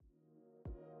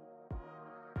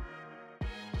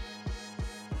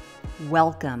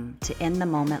Welcome to In the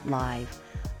Moment Live.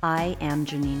 I am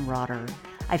Janine Rotter.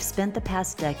 I've spent the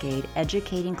past decade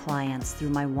educating clients through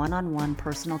my one-on-one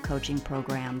personal coaching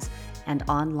programs and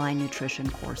online nutrition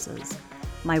courses.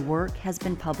 My work has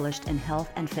been published in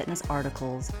health and fitness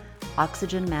articles,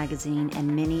 Oxygen Magazine,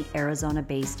 and many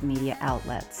Arizona-based media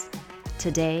outlets.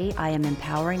 Today, I am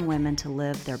empowering women to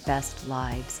live their best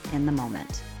lives in the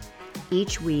moment.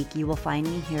 Each week, you will find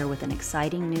me here with an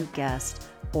exciting new guest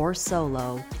or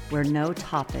solo where no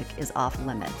topic is off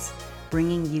limits,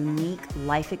 bringing unique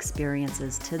life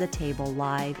experiences to the table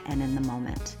live and in the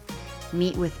moment.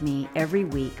 Meet with me every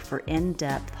week for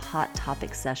in-depth hot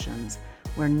topic sessions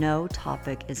where no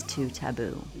topic is too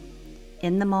taboo.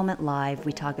 In the Moment Live,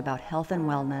 we talk about health and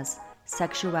wellness,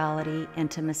 sexuality,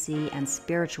 intimacy, and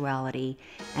spirituality,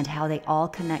 and how they all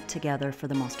connect together for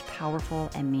the most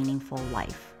powerful and meaningful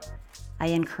life. I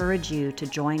encourage you to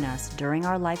join us during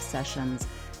our live sessions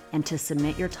and to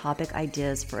submit your topic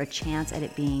ideas for a chance at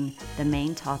it being the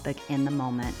main topic in the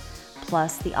moment,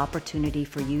 plus the opportunity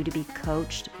for you to be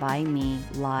coached by me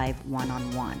live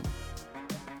one-on-one.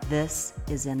 This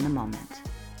is In the Moment.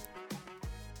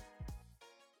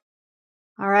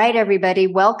 All right, everybody,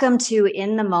 welcome to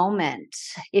In the Moment.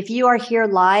 If you are here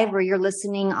live or you're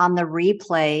listening on the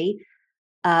replay,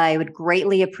 I would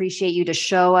greatly appreciate you to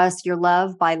show us your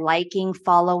love by liking,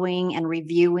 following, and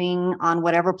reviewing on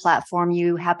whatever platform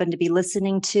you happen to be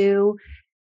listening to.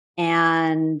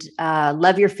 And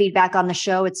love your feedback on the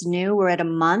show. It's new. We're at a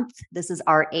month. This is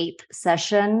our 8th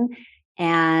session.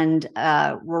 And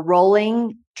we're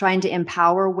rolling, trying to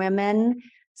empower women.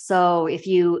 So if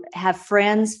you have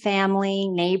friends, family,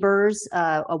 neighbors,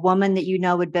 a woman that you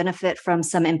know would benefit from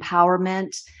some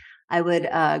empowerment, I would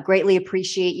greatly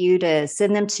appreciate you to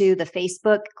send them to the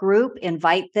Facebook group,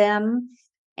 invite them.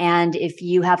 And if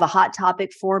you have a hot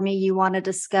topic for me you want to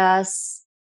discuss,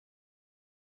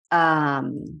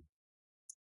 send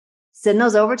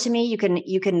those over to me. You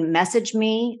can message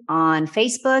me on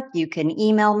Facebook. You can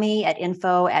email me at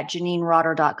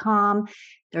info@janinerotter.com.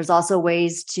 There's also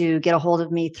ways to get a hold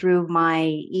of me through my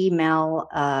email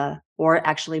or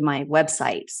actually my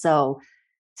website. So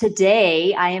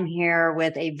today, I am here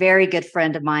with a very good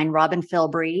friend of mine, Robin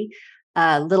Philbree.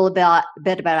 A little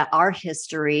bit about our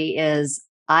history is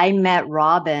I met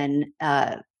Robin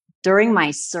during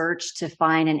my search to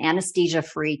find an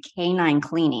anesthesia-free canine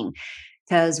cleaning,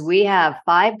 because we have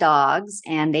 5 dogs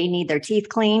and they need their teeth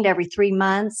cleaned every 3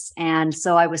 months. And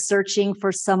so I was searching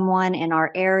for someone in our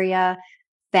area,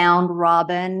 found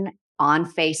Robin on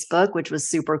Facebook, which was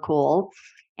super cool.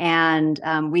 And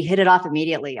we hit it off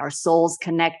immediately. Our souls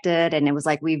connected, and it was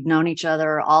like we've known each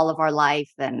other all of our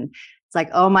life. And it's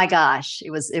like, oh my gosh, it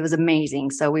was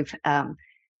amazing. So we've,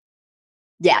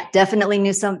 definitely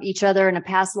knew each other in a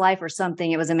past life or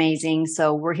something. It was amazing.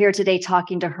 So we're here today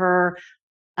talking to her,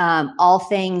 all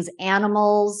things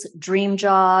animals, dream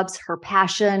jobs, her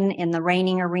passion in the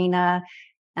reining arena,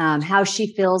 how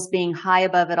she feels being high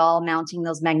above it all, mounting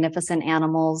those magnificent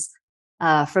animals.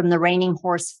 From the reigning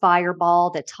horse Fireball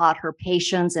that taught her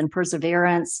patience and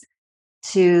perseverance,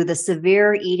 to the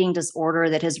severe eating disorder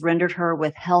that has rendered her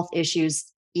with health issues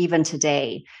even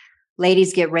today.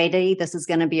 Ladies, get ready. This is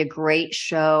going to be a great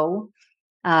show.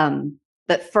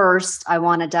 But first, I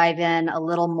want to dive in a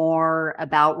little more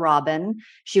about Robin.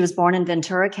 She was born in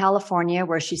Ventura, California,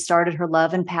 where she started her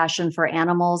love and passion for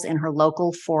animals in her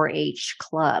local 4-H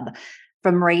club.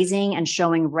 From raising and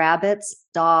showing rabbits,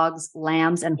 dogs,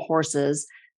 lambs, and horses,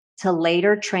 to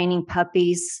later training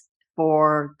puppies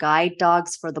for guide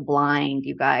dogs for the blind.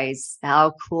 You guys,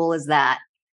 how cool is that?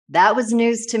 That was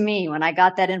news to me when I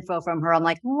got that info from her. I'm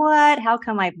like, what? How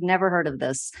come I've never heard of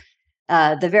this?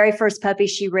 The very first puppy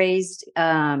she raised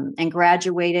and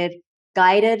graduated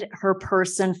guided her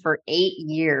person for 8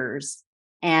 years.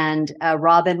 And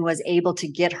Robin was able to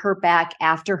get her back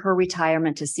after her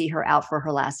retirement to see her out for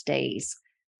her last days.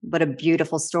 What a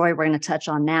beautiful story. We're going to touch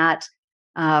on that.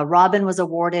 Robin was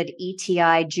awarded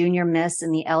ETI Junior Miss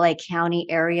in the LA County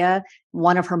area,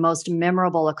 one of her most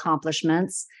memorable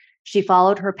accomplishments. She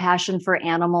followed her passion for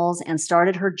animals and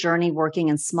started her journey working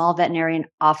in small veterinarian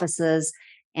offices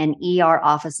and ER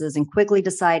offices, and quickly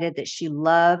decided that she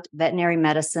loved veterinary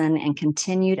medicine and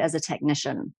continued as a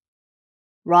technician.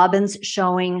 Robin's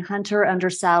showing hunter under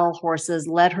saddle horses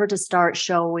led her to start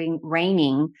showing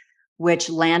reining,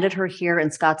 which landed her here in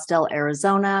Scottsdale,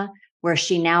 Arizona, where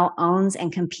she now owns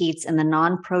and competes in the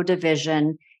non-pro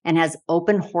division and has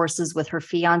open horses with her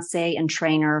fiance and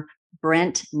trainer,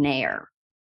 Brent Nair.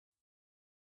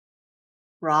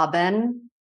 Robin,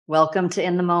 welcome to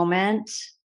In the Moment.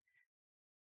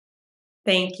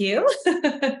 Thank you.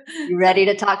 You ready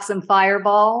to talk some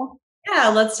Fireball? Yeah,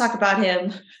 let's talk about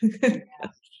him.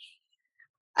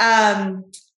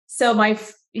 So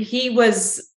he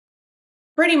was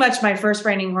pretty much my first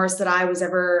reining horse that I was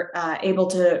ever able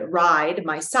to ride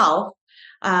myself.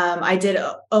 I did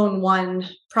own one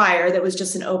prior that was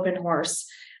just an open horse.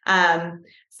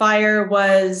 Fire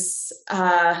was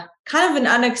kind of an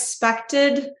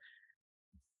unexpected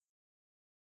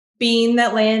being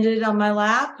that landed on my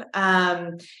lap.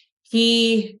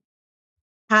 He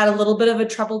had a little bit of a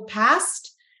troubled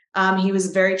past. He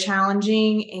was very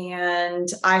challenging, and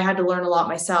I had to learn a lot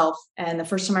myself. And the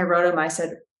first time I rode him, I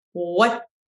said, what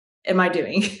am I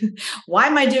doing? Why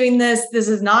am I doing this? This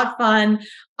is not fun.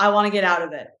 I want to get out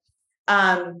of it.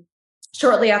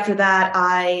 Shortly after that,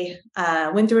 I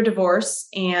went through a divorce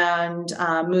and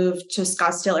moved to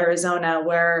Scottsdale, Arizona,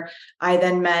 where I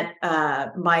then met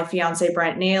my fiance,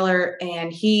 Brent Naylor,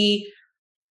 and he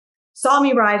saw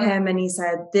me ride him and he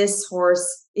said, this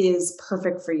horse is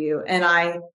perfect for you.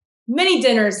 And many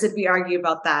dinners did we argue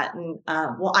about that. And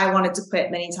I wanted to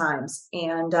quit many times.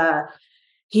 And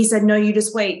he said, no, you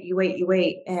just wait, you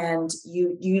wait. And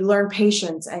you learn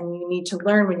patience, and you need to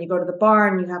learn when you go to the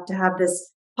barn, you have to have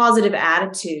this positive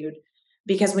attitude,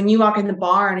 because when you walk in the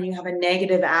barn and you have a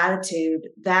negative attitude,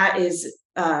 that is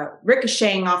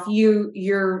ricocheting off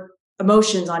your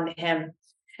emotions onto him.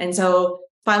 And so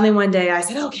finally one day I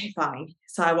said, okay, fine.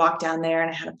 So I walked down there and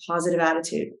I had a positive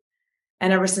attitude.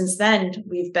 And ever since then,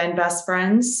 we've been best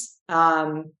friends.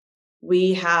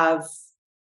 We have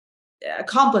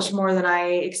accomplished more than I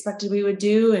expected we would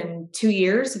do in 2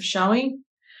 years of showing.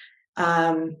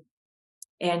 And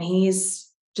he's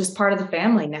just part of the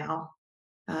family now.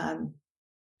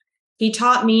 He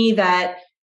taught me that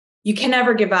you can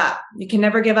never give up. You can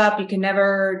never give up. You can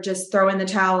never just throw in the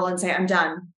towel and say, I'm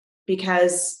done,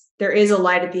 because there is a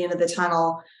light at the end of the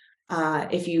tunnel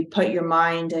if you put your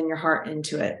mind and your heart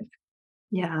into it.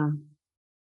 Yeah.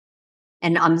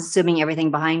 And I'm assuming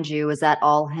everything behind you, is that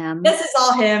all him? This is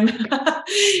all him.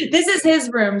 This is his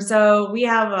room. So we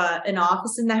have an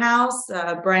office in the house,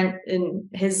 Brent in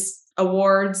his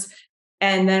awards.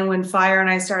 And then when Fire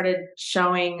and I started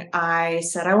showing, I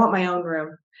said, I want my own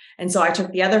room. And so I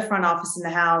took the other front office in the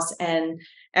house, and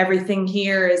everything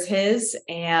here is his.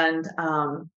 And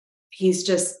he's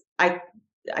just, I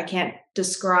can't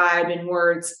describe in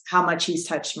words how much he's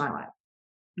touched my life.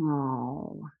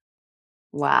 Oh,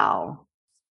 wow.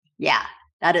 Yeah,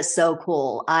 that is so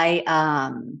cool.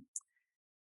 The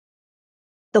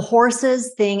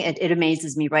horses thing, it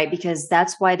amazes me, right? Because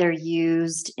that's why they're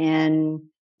used in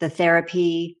the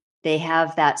therapy. They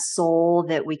have that soul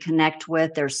that we connect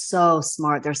with. They're so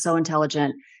smart. They're so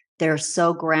intelligent. They're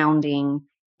so grounding.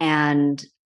 And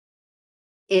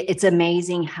it's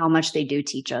amazing how much they do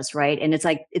teach us, right? And it's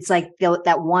like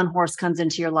that one horse comes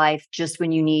into your life just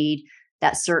when you need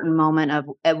that certain moment of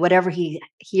whatever he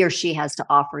or she has to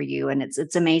offer you. And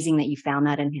it's amazing that you found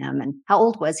that in him. And how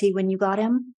old was he when you got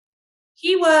him?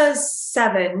 He was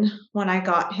 7 when I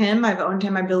got him. I've owned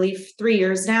him, I believe, 3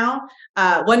 years now.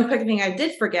 One quick thing I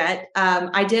did forget,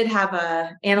 I did have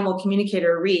a animal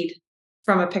communicator read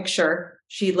from a picture.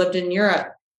 She lived in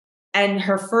Europe. And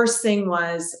her first thing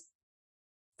was,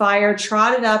 Fire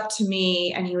trotted up to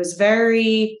me, and he was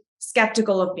very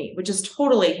skeptical of me, which is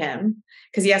totally him,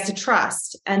 because he has to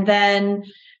trust. And then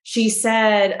she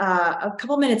said a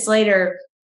couple minutes later,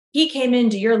 he came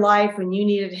into your life when you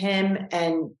needed him,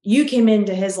 and you came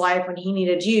into his life when he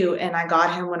needed you. And I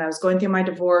got him when I was going through my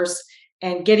divorce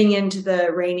and getting into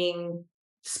the reining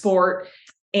sport.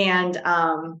 And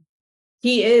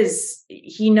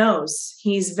he knows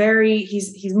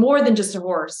he's more than just a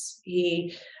horse.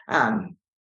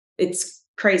 It's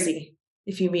crazy.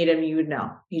 If you meet him, you would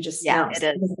know. He just knows.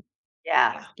 It is.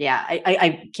 Yeah.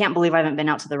 I can't believe I haven't been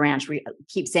out to the ranch. We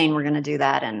keep saying we're going to do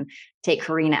that and take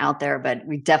Karina out there, but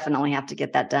we definitely have to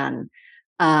get that done.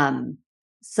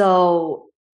 So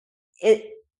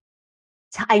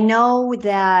I know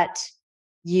that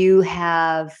you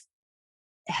have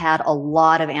had a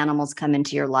lot of animals come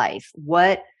into your life.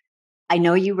 I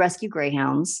know you rescue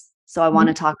greyhounds, so I want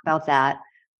to talk about that.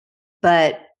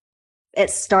 But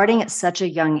it's starting at such a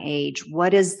young age.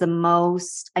 What is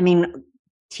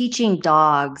teaching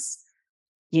dogs,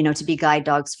 to be guide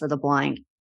dogs for the blind.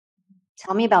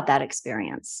 Tell me about that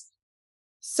experience.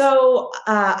 So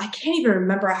I can't even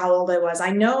remember how old I was.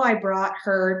 I know I brought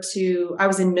her I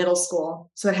was in middle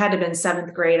school, so it had to have been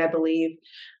 7th grade, I believe.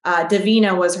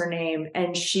 Davina was her name,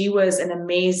 and she was an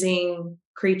amazing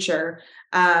creature.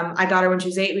 I got her when she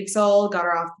was 8 weeks old, got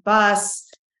her off the bus,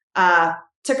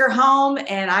 took her home,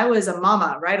 and I was a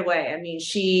mama right away. I mean,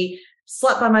 she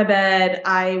slept by my bed.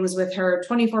 I was with her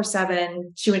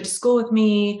 24/7. She went to school with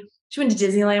me. She went to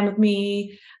Disneyland with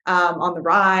me, on the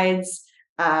rides.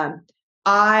 Um,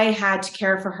 I had to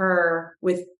care for her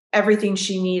with everything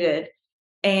she needed.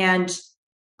 And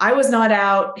I was not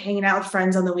out hanging out with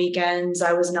friends on the weekends.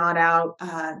 I was not out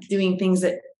doing things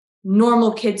that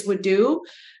normal kids would do.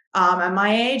 At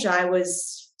my age, I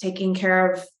was taking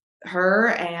care of her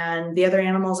and the other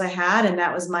animals I had, and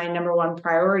that was my number one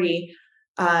priority.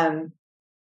 Um,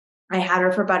 I had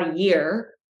her for about a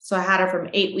year. So I had her from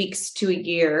 8 weeks to a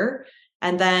year.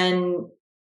 And then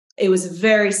it was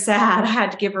very sad. I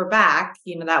had to give her back.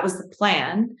 That was the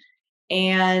plan.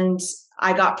 And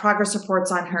I got progress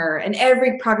reports on her. And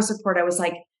every progress report, I was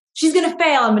like, she's going to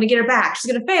fail. I'm going to get her back.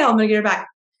 She's going to fail. I'm going to get her back.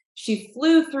 She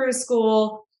flew through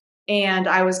school, and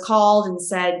I was called and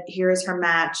said, here's her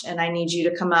match. And I need you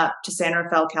to come up to San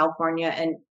Rafael, California,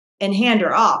 and hand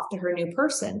her off to her new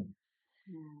person.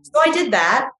 So I did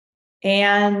that.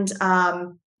 And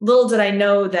little did I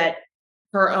know that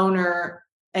her owner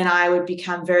and I would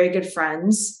become very good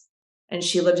friends. And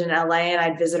she lived in LA, and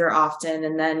I'd visit her often.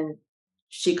 And then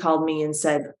she called me and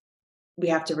said, we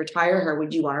have to retire her.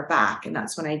 Would you want her back? And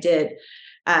that's when I did.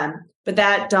 But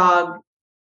that dog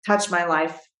touched my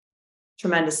life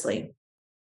tremendously.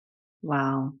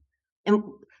 Wow. And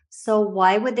so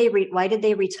why did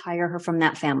they retire her from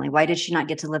that family? Why did she not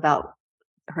get to live out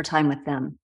her time with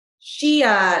them? She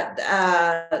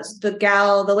the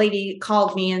lady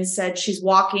called me and said she's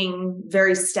walking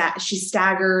she's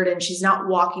staggered and she's not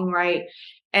walking right.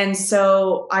 And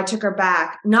so I took her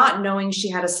back, not knowing she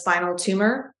had a spinal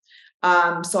tumor.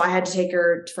 So I had to take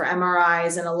her for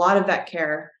MRIs and a lot of vet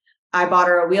care. I bought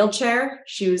her a wheelchair.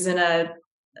 She was in a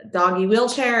doggy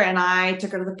wheelchair, and I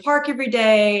took her to the park every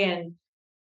day and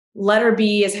let her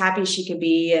be as happy as she could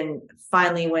be. And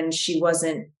finally, when she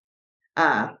wasn't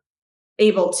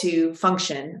able to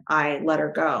function, I let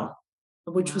her go,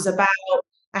 which was I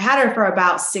had her for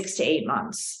about 6 to 8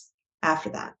 months after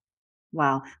that.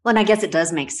 Wow. Well, and I guess it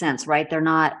does make sense, right?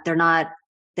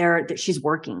 She's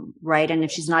working, right? And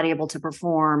if she's not able to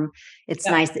perform, it's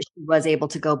nice that she was able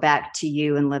to go back to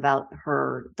you and live out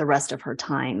the rest of her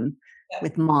time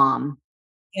with mom.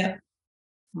 Yeah.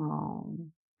 Oh.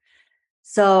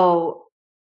 So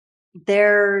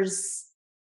there's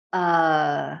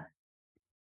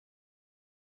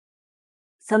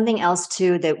something else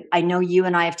too that I know you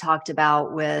and I have talked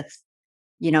about with,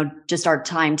 just our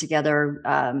time together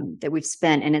that we've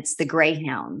spent, and it's the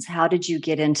greyhounds. How did you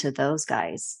get into those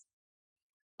guys?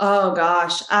 Oh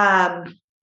gosh.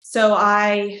 So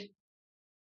I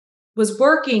was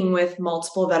working with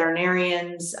multiple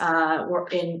veterinarians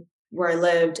where I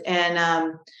lived,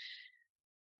 and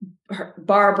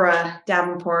Barbara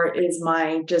Davenport is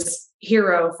my just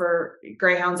hero for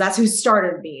greyhounds. That's who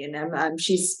started me, and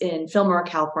she's in Fillmore,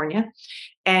 California.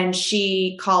 And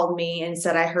she called me and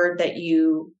said, I heard that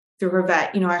you, through her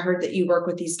vet, I heard that you work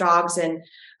with these dogs, and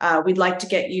we'd like to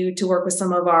get you to work with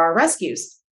some of our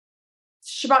rescues.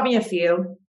 She brought me a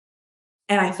few,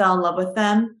 and I fell in love with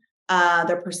them.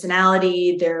 Their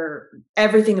personality, their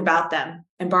everything about them.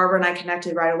 And Barbara and I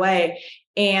connected right away.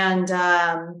 And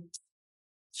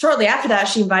shortly after that,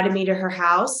 she invited me to her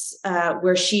house,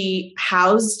 where she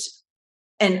housed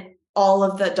all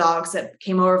of the dogs that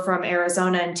came over from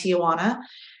Arizona and Tijuana.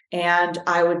 And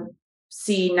I would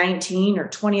see 19 or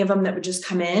 20 of them that would just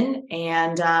come in,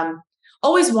 and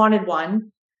always wanted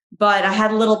one. But I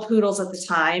had little poodles at the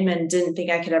time and didn't think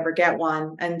I could ever get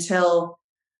one until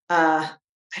I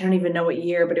don't even know what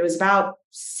year, but it was about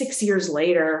 6 years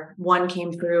later, one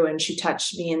came through and she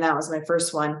touched me, and that was my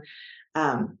first one.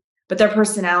 But their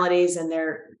personalities and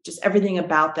their just everything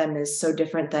about them is so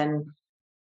different than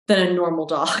a normal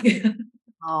dog.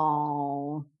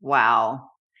 Oh, wow.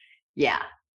 Yeah.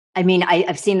 I mean,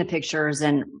 I've seen the pictures,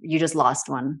 and you just lost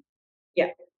one.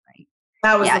 Yeah. Right.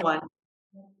 That was the one.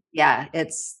 Yeah.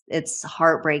 It's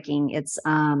heartbreaking.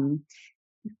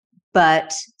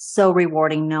 But so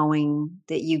rewarding knowing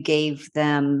that you gave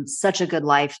them such a good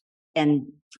life, and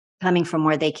coming from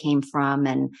where they came from.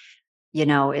 And,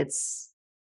 it's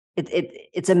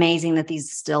amazing that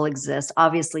these still exist.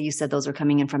 Obviously, you said those are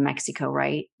coming in from Mexico,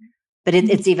 right? But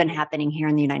it's even happening here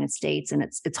in the United States. And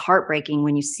it's heartbreaking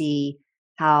when you see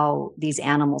how these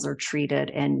animals are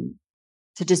treated, and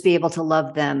to just be able to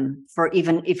love them for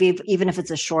even if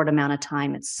it's a short amount of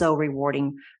time. It's so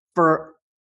rewarding.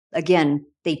 Again,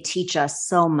 they teach us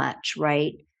so much,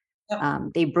 right?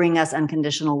 Yep. They bring us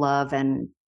unconditional love, and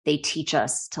they teach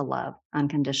us to love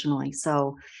unconditionally.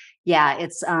 So yeah,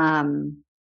 it's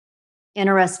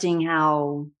interesting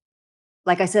how,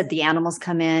 like I said, the animals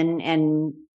come in,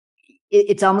 and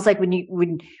it's almost like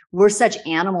when we're such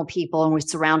animal people and we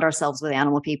surround ourselves with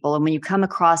animal people. And when you come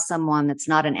across someone that's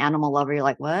not an animal lover, you're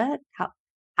like, what?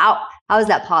 How is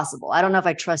that possible? I don't know if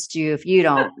I trust you if you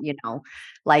don't,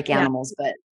 like Yeah. animals,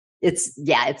 but it's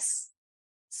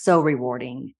so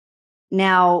rewarding.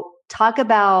 Now, talk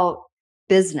about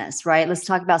business, right? Let's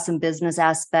talk about some business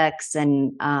aspects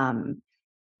and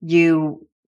you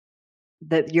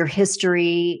your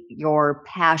history, your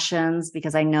passions,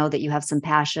 because I know that you have some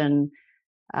passion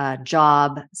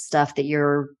job stuff that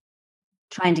you're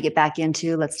trying to get back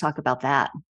into. Let's talk about that.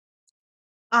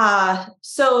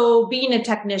 So being a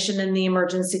technician in the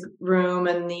emergency room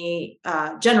and the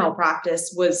general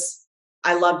practice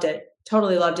I loved it,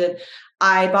 totally loved it.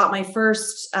 I bought my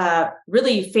first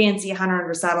really fancy hunter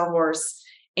under saddle horse,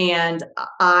 and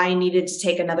I needed to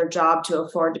take another job to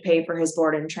afford to pay for his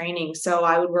board and training. So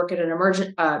I would work at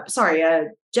a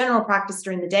general practice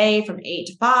during the day from 8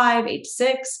 to 5, 8 to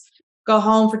 6, go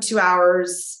home for 2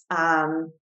 hours,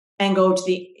 and go to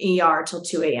the ER till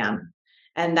 2 a.m.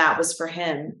 And that was for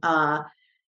him.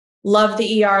 Love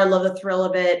the ER, love the thrill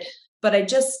of it. But I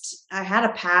had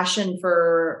a passion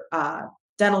for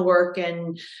dental work,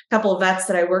 and a couple of vets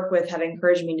that I work with had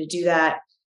encouraged me to do that.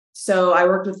 So I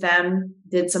worked with them,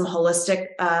 did some holistic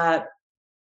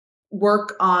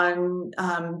work on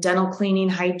dental cleaning,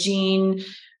 hygiene,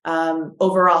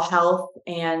 overall health.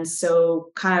 And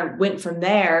so kind of went from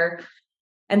there.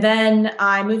 And then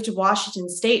I moved to Washington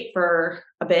State for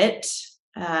a bit,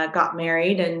 got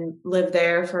married and lived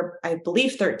there for, I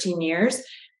believe, 13 years,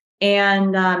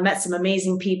 and met some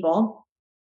amazing people.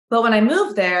 But when I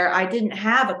moved there, I didn't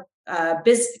have a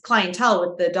business clientele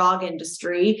with the dog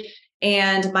industry.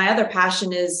 And my other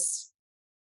passion is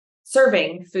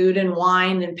serving food and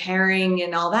wine and pairing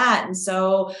and all that. And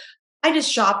so I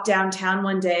just shopped downtown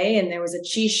one day and there was a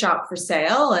cheese shop for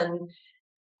sale. And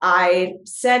I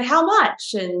said, how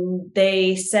much? And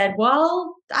they said,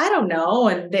 well, I don't know.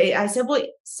 And I said, well,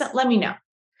 let me know.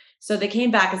 So they came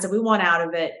back and said, we want out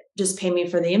of it. Just pay me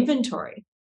for the inventory.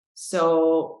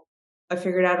 So I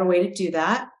figured out a way to do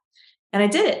that. And I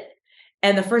did it.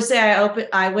 And the first day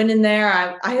I went in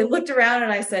there, I looked around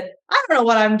and I said, I don't know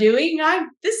what I'm doing.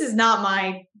 This is not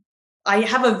I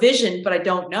have a vision, but I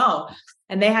don't know.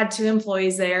 And they had 2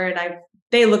 employees there, and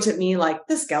they looked at me like,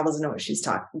 this gal doesn't know what she's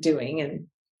doing. And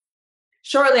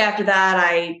shortly after that,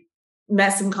 I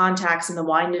met some contacts in the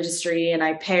wine industry, and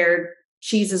I paired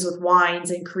cheeses with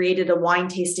wines and created a wine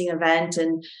tasting event.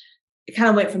 And it kind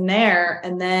of went from there.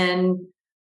 And then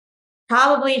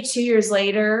probably 2 years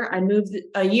later,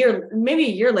 maybe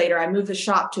a year later, I moved the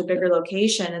shop to a bigger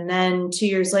location. And then 2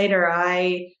 years later,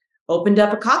 I opened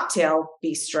up a cocktail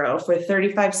bistro for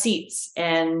 35 seats.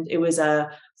 And it was a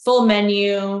full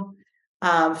menu,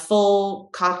 full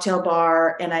cocktail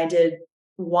bar. And I did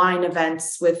wine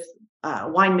events with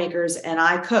winemakers, and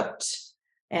I cooked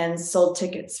and sold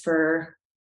tickets for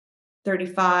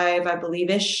 35, I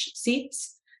believe-ish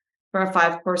seats for a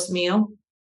 5-course meal.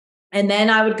 And then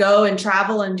I would go and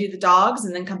travel and do the dogs,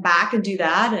 and then come back and do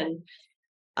that,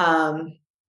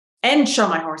 and show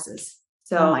my horses.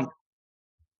 So,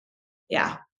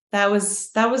 yeah, that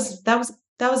was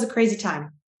a crazy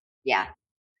time. Yeah.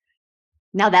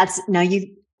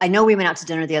 I know we went out to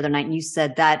dinner the other night, and you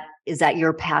said is that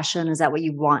your passion? Is that what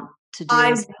you want to do?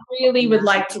 I really would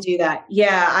like to do that.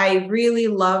 Yeah, I really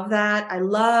love that. I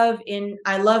love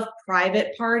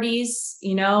private parties.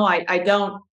 I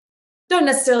don't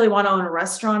necessarily want to own a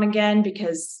restaurant again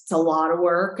because it's a lot of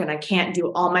work and I can't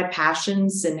do all my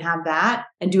passions and have that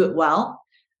and do it well.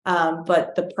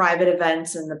 But the private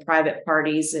events and the private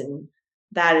parties, and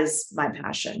that is my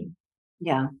passion.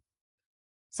 Yeah.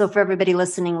 So for everybody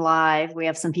listening live, we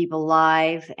have some people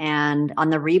live, and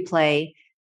on the replay,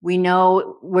 we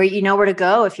know where to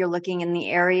go if you're looking in the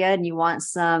area and you want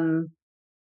some.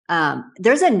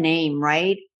 There's a name,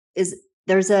 right?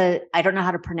 I don't know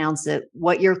how to pronounce it.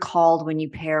 What you're called when you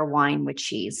pair wine with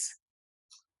cheese?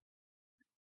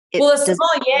 A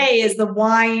sommelier is the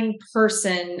wine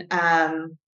person.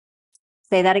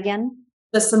 Say that again.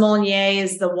 The sommelier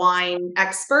is the wine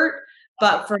expert.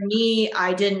 But for me,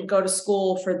 I didn't go to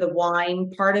school for the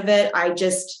wine part of it. I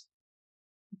just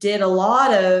did a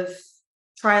lot of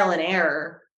trial and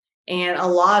error and a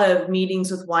lot of meetings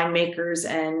with winemakers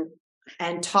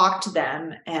and talked to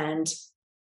them, and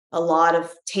a lot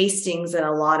of tastings and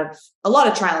a lot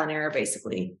of trial and error,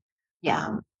 basically.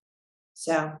 Yeah.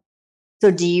 So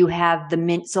do you have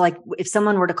so like if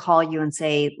someone were to call you and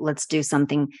say, let's do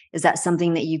something, is that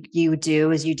something that you do,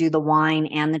 is you do the wine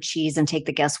and the cheese and take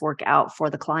the guesswork out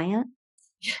for the client?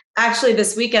 Actually,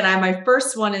 this weekend I have my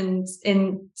first one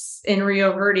in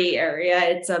Rio Verde area.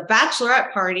 It's a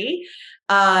bachelorette party.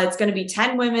 It's going to be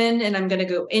 10 women, and I'm going to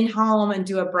go in home and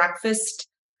do a breakfast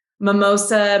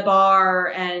mimosa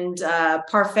bar and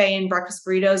parfait and breakfast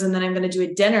burritos, and then I'm going to do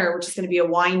a dinner, which is going to be a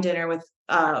wine dinner with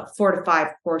 4 to 5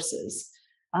 courses.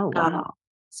 Oh, wow.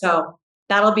 So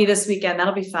that'll be this weekend.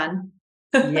 That'll be fun.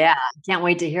 Yeah. Can't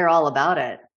wait to hear all about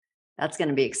it. That's going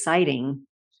to be exciting.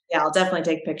 Yeah, I'll definitely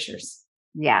take pictures.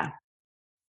 Yeah.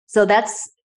 So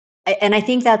and I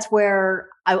think that's where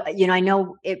I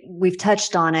know we've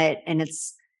touched on it, and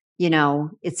it's,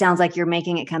 it sounds like you're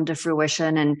making it come to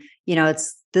fruition. And,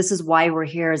 this is why we're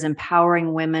here, is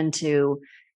empowering women to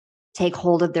take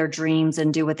hold of their dreams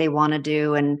and do what they want to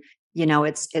do. And,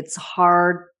 it's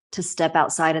hard to step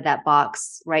outside of that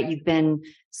box, right? You've been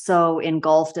so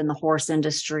engulfed in the horse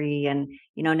industry, and,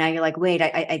 now you're like, wait,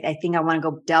 I think I want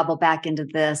to go double back into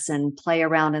this and play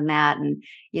around in that. And,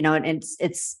 and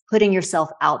it's putting yourself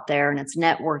out there, and it's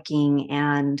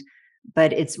networking,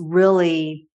 but it's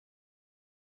really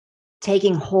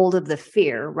taking hold of the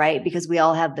fear, right? Because we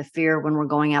all have the fear when we're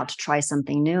going out to try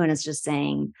something new. And it's just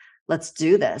saying, let's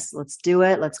do this. Let's do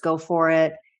it. Let's go for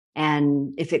it.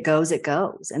 And if it goes, it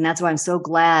goes. And that's why I'm so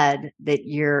glad that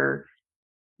you're,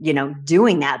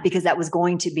 doing that, because that was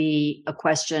going to be a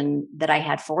question that I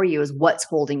had for you, is what's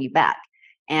holding you back?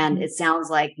 And it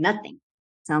sounds like nothing.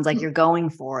 It sounds like you're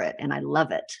going for it. And I love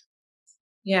it.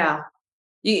 Yeah.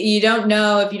 You don't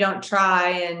know if you don't try,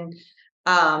 and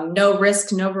no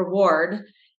risk, no reward.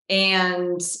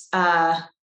 And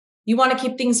you want to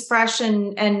keep things fresh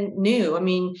and new. I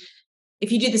mean,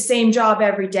 if you do the same job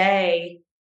every day,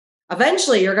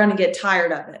 eventually you're going to get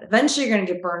tired of it. Eventually you're going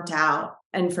to get burnt out.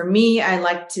 And for me, I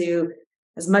like to,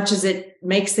 as much as it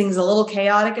makes things a little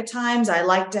chaotic at times, I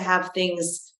like to have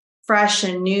things fresh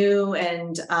and new.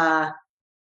 And I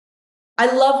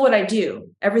love what I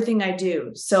do, everything I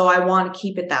do. So I want to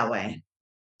keep it that way.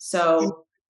 So.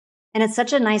 And it's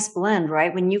such a nice blend,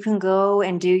 right? When you can go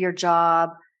and do your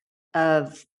job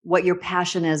of what your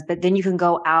passion is, but then you can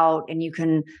go out and you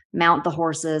can mount the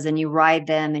horses and you ride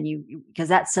them, and because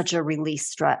that's such a release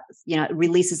stress, it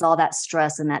releases all that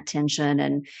stress and that tension.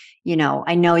 And,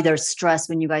 I know there's stress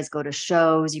when you guys go to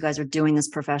shows. You guys are doing this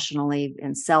professionally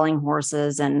and selling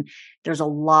horses, and there's a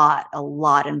lot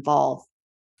involved.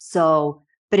 So,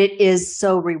 but it is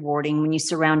so rewarding when you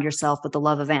surround yourself with the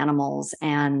love of animals,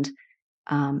 and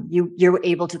you're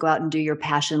able to go out and do your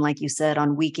passion, like you said,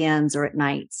 on weekends or at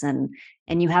nights, and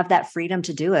you have that freedom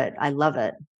to do it. I love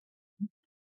it.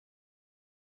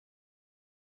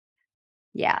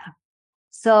 Yeah.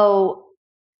 So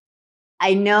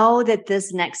I know that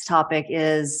this next topic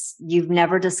you've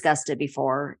never discussed it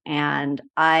before, and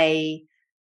I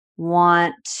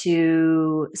want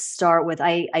to start with,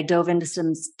 I dove into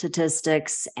some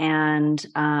statistics, and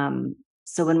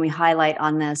so when we highlight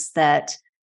on this, that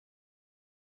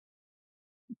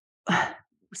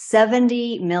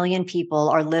 70 million people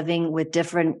are living with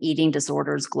different eating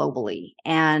disorders globally.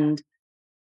 And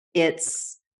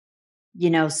it's,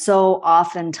 so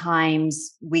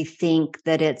oftentimes we think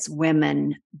that it's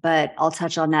women, but I'll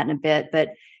touch on that in a bit. But,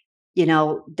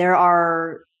 there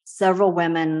are several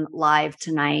women live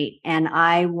tonight, and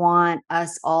I want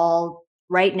us all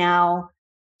right now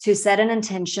to set an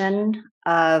intention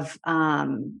of,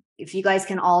 if you guys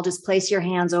can all just place your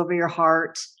hands over your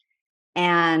heart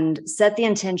and set the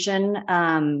intention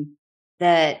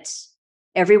that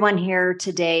everyone here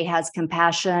today has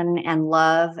compassion and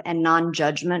love and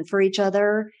non-judgment for each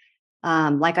other.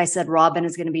 Like I said, Robin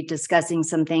is going to be discussing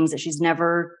some things that she's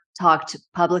never talked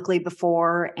publicly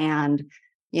before. And,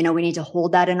 we need to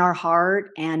hold that in our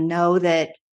heart and know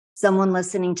that someone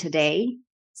listening today,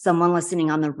 someone listening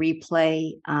on the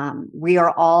replay, we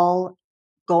are all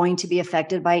going to be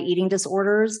affected by eating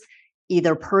disorders,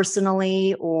 either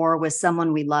personally or with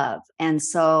someone we love. And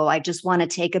so I just want to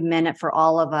take a minute for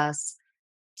all of us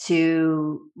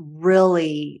to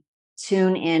really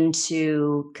tune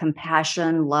into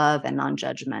compassion, love, and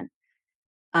non-judgment.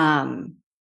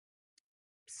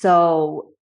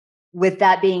 So with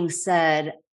that being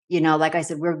said, like I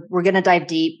said, we're going to dive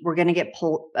deep. We're going to get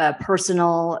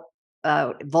personal,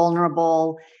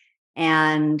 vulnerable,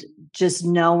 and just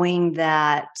knowing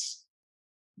that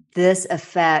this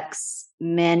affects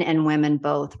men and women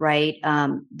both, right?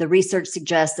 The research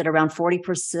suggests that around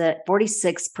 40%,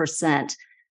 46%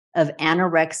 of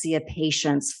anorexia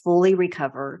patients fully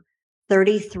recover,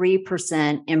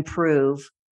 33% improve,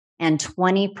 and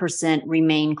 20%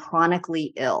 remain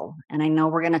chronically ill. And I know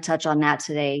we're going to touch on that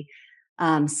today.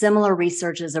 Similar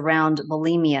research is around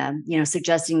bulimia,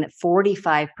 suggesting that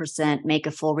 45% make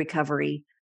a full recovery,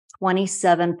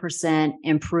 27%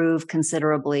 improve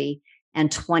considerably, and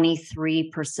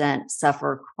 23%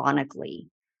 suffer chronically.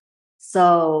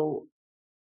 So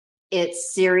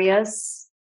it's serious.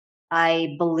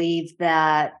 I believe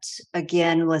that,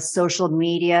 again, with social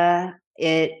media,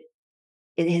 it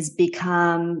has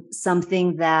become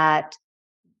something that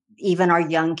even our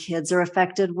young kids are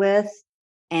affected with.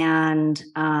 And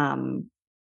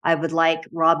I would like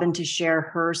Robin to share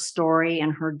her story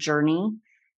and her journey.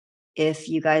 If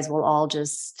you guys will all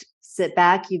just sit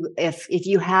back, if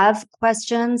you have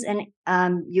questions and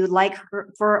you would like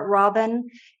for Robin,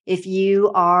 if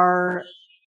you are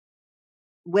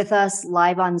with us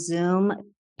live on Zoom,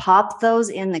 pop those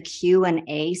in the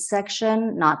Q&A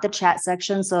section, not the chat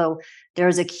section. So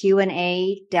there's a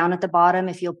Q&A down at the bottom.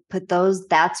 If you'll put those,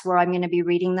 that's where I'm going to be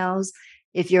reading those.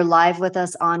 If you're live with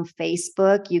us on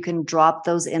Facebook, you can drop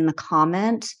those in the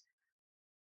comment.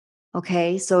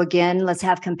 Okay, so again, let's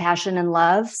have compassion and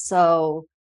love. So,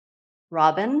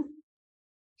 Robin,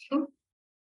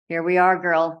 here we are,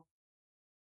 girl.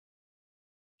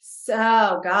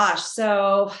 So, gosh,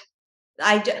 so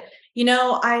I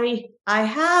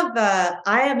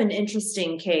have an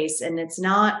interesting case, and it's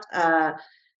not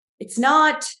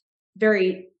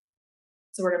very,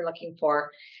 what's the word I'm looking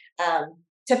for,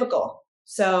 typical.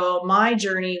 So my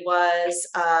journey was,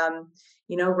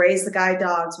 raise the guide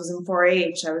dogs, was in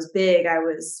 4-H. I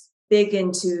was big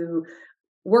into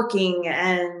working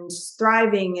and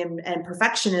thriving and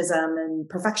perfectionism.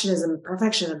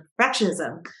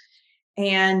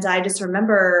 And I just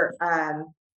remember,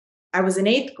 I was in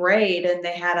 8th grade and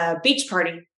they had a beach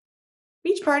party,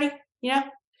 and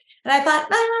I thought,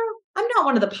 I'm not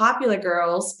one of the popular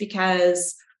girls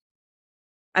because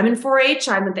I'm in 4-H,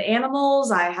 I'm with the animals,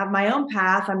 I have my own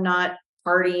path, I'm not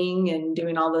partying and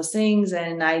doing all those things.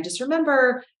 And I just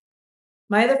remember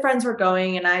my other friends were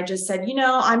going and I just said,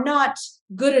 I'm not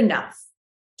good enough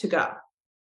to go.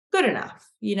 Good enough,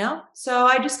 So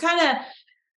I just kind of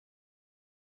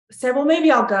said, well, maybe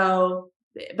I'll go,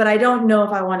 but I don't know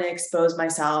if I want to expose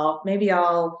myself. Maybe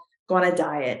I'll go on a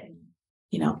diet,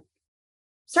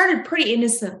 started pretty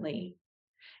innocently.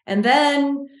 And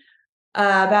then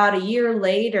about a year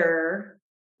later,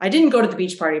 I didn't go to the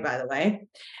beach party, by the way.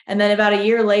 And then about a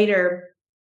year later,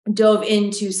 dove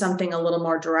into something a little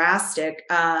more drastic.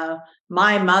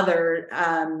 My mother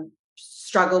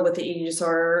struggled with the eating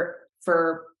disorder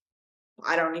for,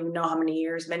 I don't even know how many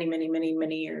years, many, many, many,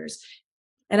 many years.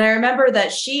 And I remember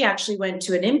that she actually went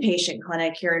to an inpatient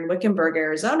clinic here in Wickenburg,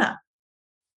 Arizona.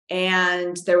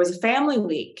 And there was a family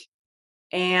week.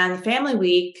 And the family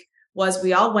week was,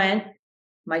 we all went,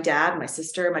 my dad, my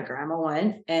sister, my grandma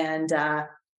went, and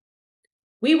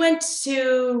we went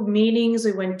to meetings.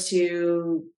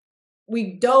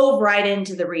 We dove right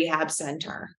into the rehab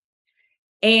center.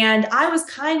 And I was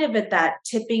kind of at that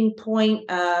tipping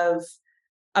point of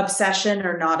obsession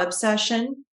or not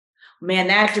obsession. Man,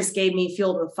 that just gave me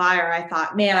fuel to the fire. I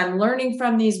thought, man, I'm learning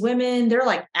from these women. They're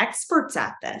like experts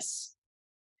at this.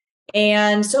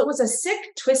 And so it was a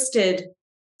sick, twisted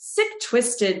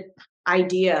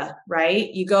idea,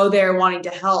 right? You go there wanting to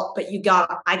help, but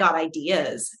I got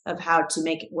ideas of how to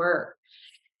make it work.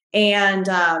 And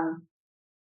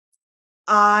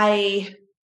I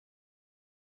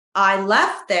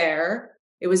left there.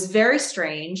 It was very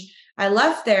strange. I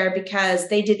left there because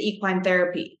they did equine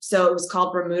therapy. So it was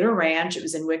called Bermuda Ranch. It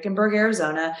was in Wickenburg,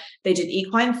 Arizona. They did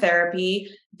equine therapy.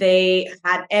 They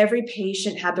had every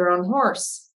patient had their own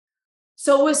horse.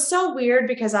 So it was so weird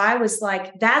because I was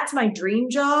like, that's my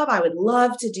dream job. I would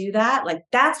love to do that. Like,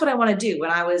 that's what I want to do. When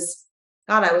I was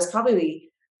probably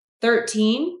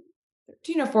 13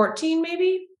 or 14,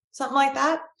 maybe something like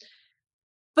that.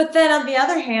 But then on the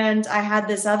other hand, I had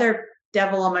this other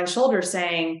devil on my shoulder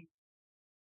saying,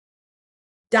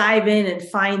 dive in and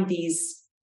find these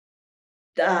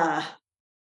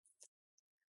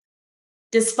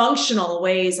dysfunctional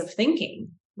ways of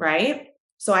thinking, right?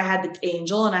 So I had the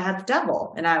angel and I had the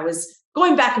devil, and I was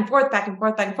going back and forth.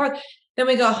 Then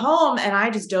we go home and I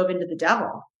just dove into the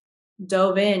devil,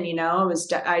 dove in,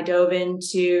 I dove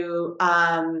into,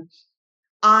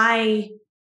 I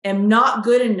am not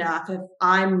good enough if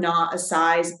I'm not a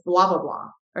size blah, blah,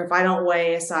 blah, or if I don't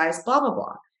weigh a size blah, blah,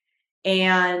 blah.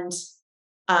 And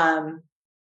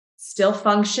still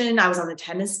function. I was on the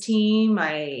tennis team.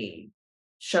 I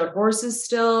showed horses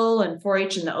still and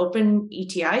 4-H in the open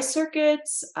ETI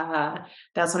circuits.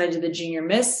 That's when I did the junior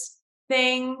miss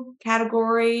thing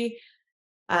category.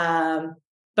 But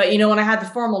when I had the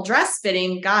formal dress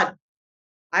fitting, God,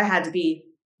 I had to be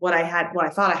what I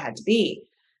thought I had to be.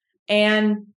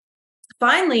 And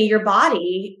finally, your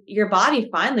body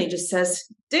finally just says,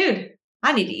 dude,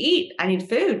 I need to eat. I need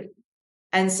food.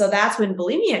 And so that's when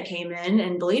bulimia came in,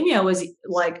 and bulimia was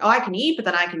like, oh, I can eat, but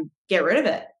then I can get rid of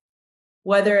it.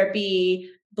 Whether it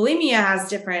be bulimia has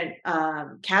different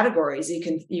categories.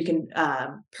 You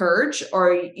can purge,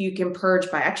 or you can purge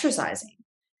by exercising.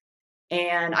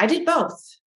 And I did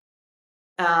both.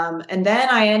 And then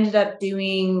I ended up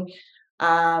doing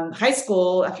high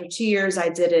school. After 2 years, I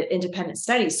did an independent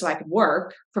study so I could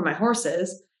work for my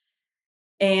horses.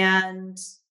 And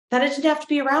then I didn't have to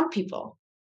be around people.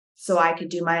 So I could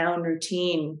do my own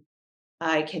routine.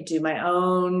 I could do my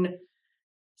own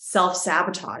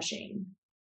self-sabotaging.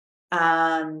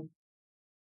 That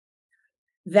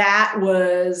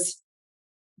was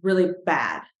really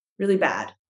bad, really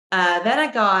bad. Then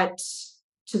I got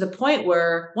to the point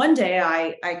where one day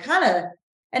I kind of,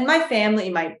 and my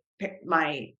family, my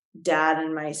dad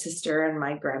and my sister and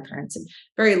my grandparents, and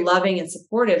very loving and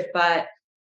supportive, but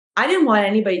I didn't want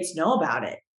anybody to know about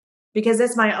it because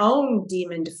it's my own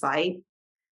demon to fight.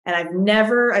 And I've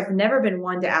never been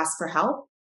one to ask for help.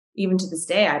 Even to this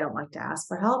day, I don't like to ask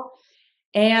for help.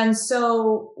 And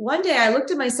so one day I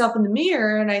looked at myself in the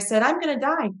mirror and I said, I'm going to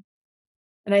die.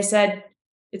 And I said,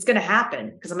 it's going to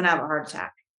happen because I'm going to have a heart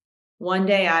attack. One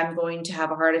day I'm going to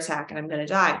have a heart attack and I'm going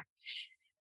to die.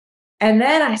 And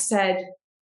then I said,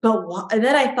 but why? And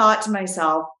then I thought to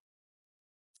myself,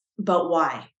 but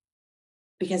why?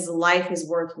 Because life is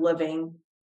worth living.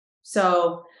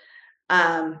 So,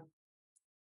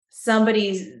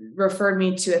 somebody referred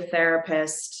me to a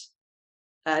therapist,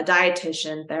 a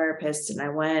dietitian therapist, and I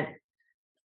went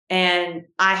and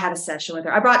I had a session with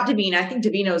her. I brought Davina. I think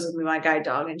Davina was with me, my guide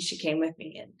dog, and she came with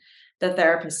me. And the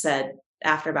therapist said,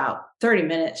 after about 30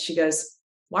 minutes, she goes,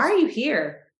 why are you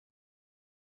here?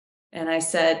 And I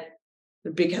said,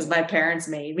 because my parents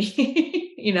made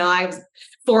me. I was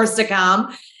forced to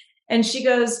come. And she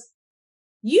goes,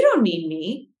 you don't need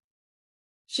me.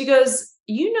 She goes,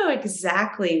 you know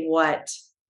exactly what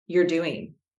you're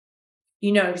doing.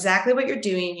 You know exactly what you're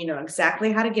doing. You know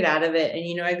exactly how to get out of it. And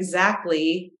you know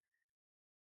exactly,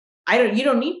 you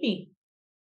don't need me.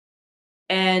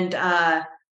 And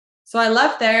so I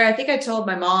left there. I think I told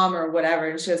my mom or whatever.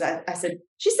 And she said,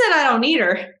 I don't need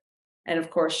her. And of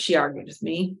course she argued with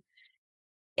me.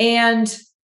 And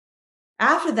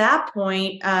after that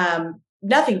point,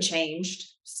 nothing changed,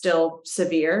 still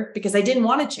severe, because I didn't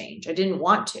want to change. I didn't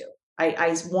want to.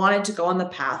 I wanted to go on the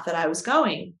path that I was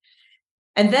going.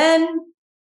 And then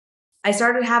I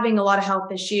started having a lot of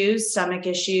health issues, stomach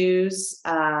issues,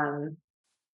 bad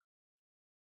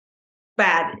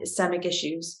stomach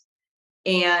issues,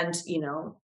 and,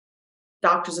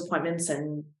 doctor's appointments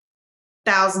and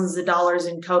thousands of dollars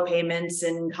in co-payments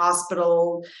and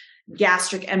hospital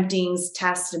gastric emptyings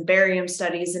tests and barium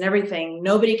studies and everything.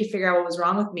 Nobody could figure out what was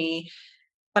wrong with me,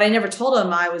 but I never told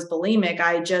them I was bulimic.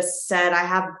 I just said I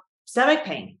have stomach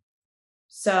pain.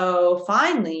 So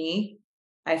finally,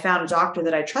 I found a doctor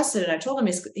that I trusted, and I told him,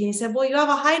 he said, well, you have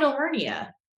a hiatal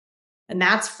hernia, and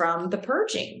that's from the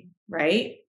purging,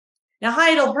 right? Now,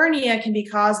 hiatal hernia can be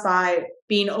caused by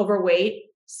being overweight,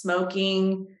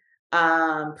 smoking,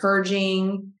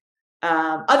 purging,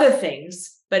 other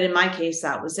things. But in my case,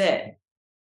 that was it.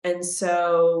 And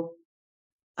so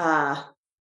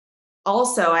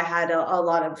also I had a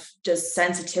lot of just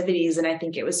sensitivities, and I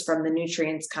think it was from the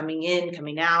nutrients coming in,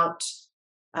 coming out.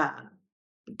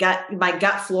 My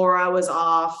gut flora was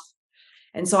off.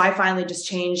 And so I finally just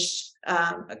changed,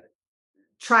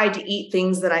 tried to eat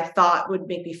things that I thought would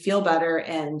make me feel better,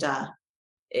 and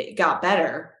it got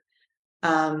better.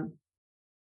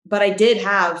 But I did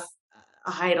have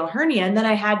a hiatal hernia, and then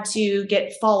I had to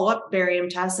get follow-up barium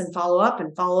tests and follow up,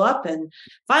 and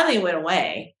finally it went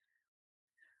away.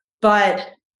 But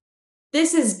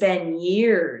this has been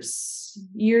years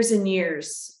and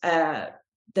years that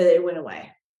it went away.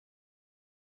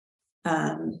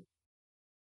 And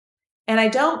I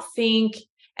don't think,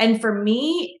 and for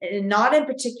me, not in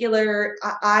particular,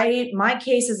 my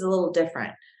case is a little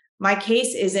different. My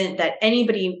case isn't that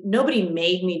nobody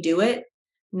made me do it.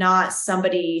 Not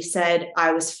somebody said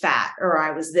I was fat or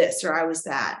I was this or I was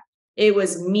that. It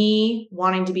was me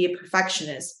wanting to be a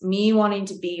perfectionist, me wanting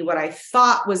to be what I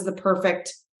thought was the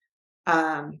perfect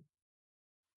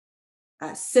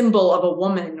symbol of a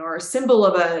woman, or a symbol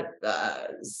of a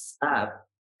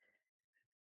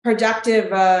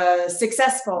productive,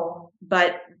 successful.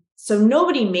 But so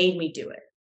nobody made me do it.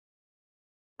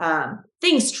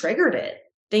 Things triggered it.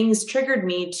 Things triggered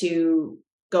me to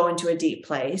go into a deep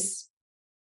place.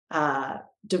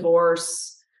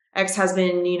 Divorce,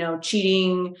 ex-husband,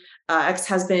 cheating,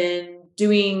 ex-husband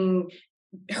doing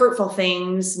hurtful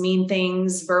things, mean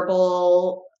things,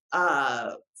 verbal,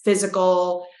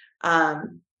 physical.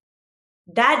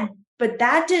 That but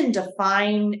that didn't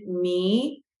define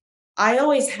me. I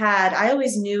always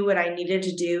knew what I needed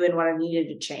to do and what I needed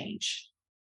to change,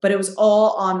 but it was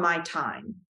all on my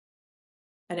time.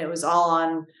 And it was all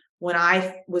on when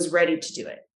I was ready to do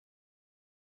it.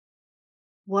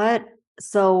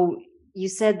 So you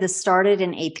said this started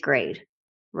in 8th grade,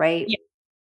 right? Yeah.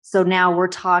 So now we're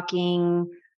talking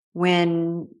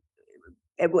when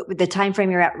the time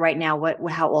frame you're at right now,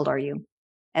 how old are you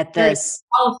at 30, this?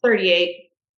 all 38.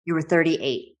 You were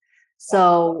 38.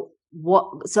 So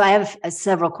so I have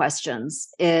several questions.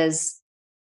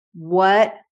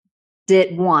 What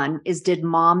did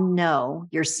mom know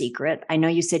your secret? I know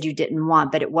you said you didn't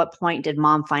want, but at what point did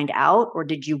mom find out, or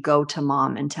did you go to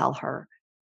mom and tell her?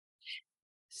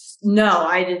 No,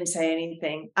 I didn't say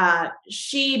anything.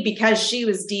 Because she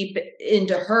was deep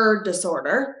into her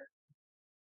disorder,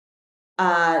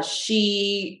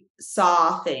 she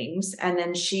saw things, and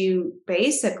then she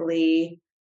basically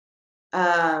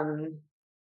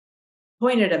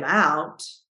pointed them out.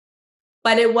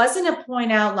 But it wasn't a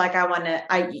point out like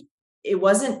it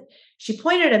wasn't, she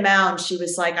pointed him out and she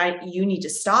was like, you need to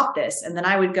stop this. And then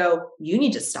I would go, you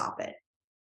need to stop it.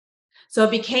 So it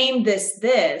became this,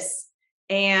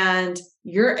 and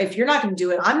if you're not going to do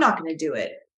it, I'm not going to do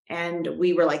it. And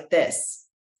we were like this.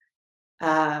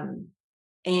 But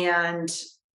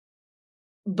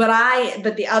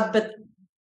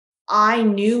I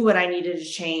knew what I needed to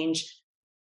change.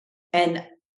 And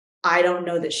I don't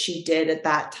know that she did at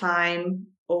that time,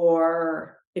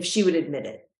 or if she would admit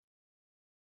it.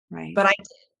 Right. But I did.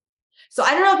 So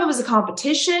I don't know if it was a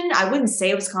competition. I wouldn't say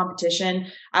it was competition.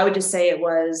 I would just say it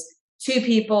was two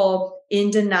people in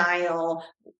denial,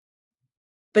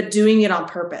 but doing it on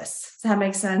purpose. Does that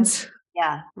make sense?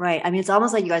 Yeah, right. I mean, it's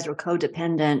almost like you guys were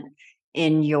codependent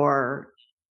in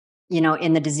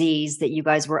in the disease that you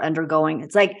guys were undergoing.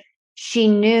 It's like she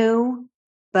knew,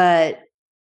 but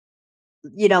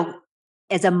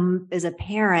as a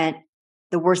parent,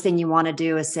 the worst thing you want to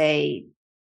do is say,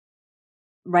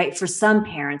 right, for some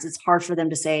parents, it's hard for them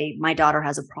to say, my daughter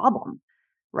has a problem,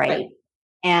 right?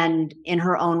 And in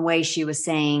her own way, she was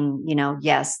saying,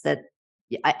 yes, that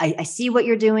I see what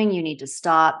you're doing. You need to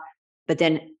stop. But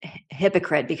then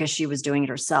hypocrite, because she was doing it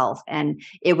herself. And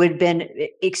it would have been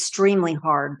extremely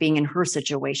hard being in her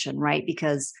situation, right?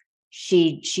 Because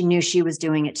she knew she was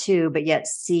doing it too, but yet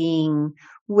seeing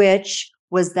which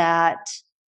was that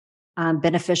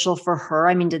beneficial for her.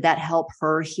 I mean, did that help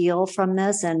her heal from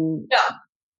this? And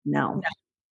no.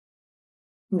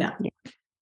 No. Yeah.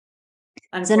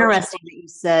 It's interesting that you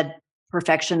said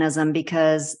perfectionism,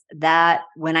 because that,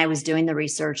 when I was doing the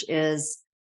research, is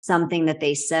something that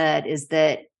they said is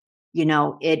that,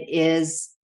 it is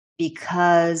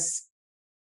because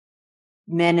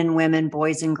men and women,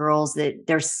 boys and girls, that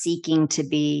they're seeking to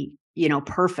be,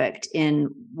 perfect in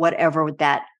whatever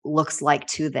that looks like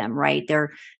to them, right?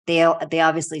 They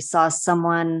obviously saw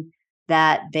someone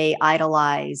that they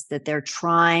idolize, that they're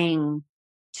trying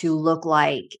to look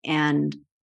like. And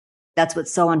that's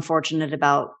what's so unfortunate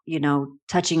about,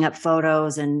 touching up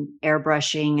photos and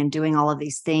airbrushing and doing all of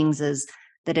these things, is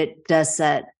that it does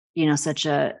set, such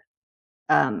a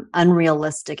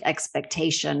unrealistic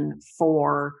expectation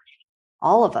for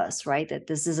all of us, right? That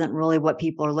this isn't really what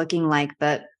people are looking like.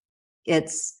 But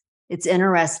it's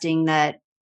interesting that,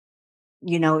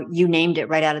 you named it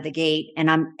right out of the gate. And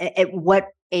at what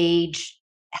age,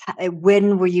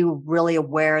 when were you really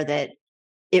aware that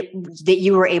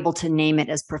you were able to name it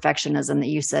as perfectionism, that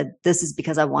you said, this is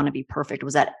because I want to be perfect?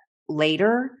 Was that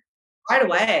later? Right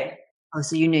away. Oh,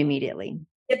 so you knew immediately.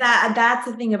 That's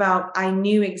the thing about, I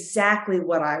knew exactly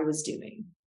what I was doing.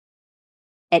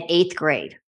 At 8th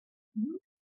grade. Mm-hmm.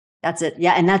 That's it.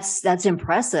 Yeah. And that's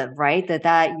impressive, right?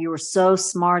 That you were so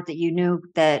smart that you knew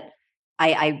that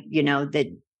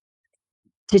that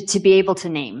to be able to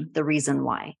name the reason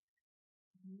why.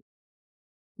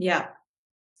 Yeah.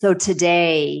 So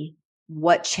today,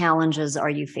 what challenges are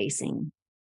you facing?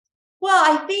 Well,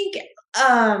 I think,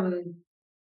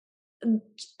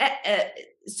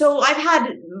 so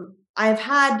I've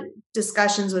had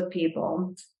discussions with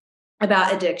people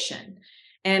about addiction.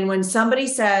 And when somebody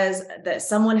says that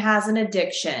someone has an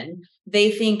addiction,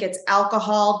 they think it's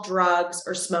alcohol, drugs,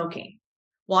 or smoking.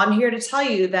 Well, I'm here to tell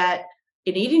you that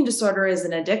an eating disorder is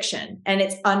an addiction. And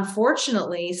it's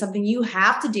unfortunately something you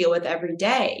have to deal with every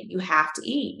day. You have to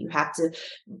eat. You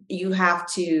have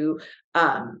to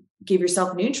give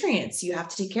yourself nutrients. You have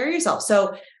to take care of yourself.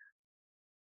 So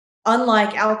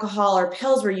unlike alcohol or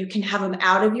pills, where you can have them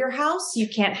out of your house, you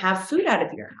can't have food out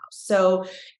of your house. So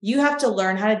you have to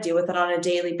learn how to deal with it on a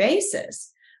daily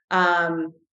basis.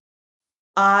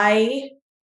 I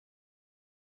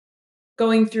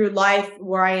going through life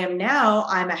where I am now,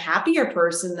 I'm a happier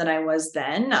person than I was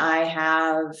then.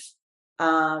 I'm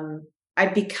older.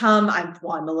 I'm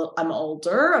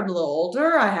a little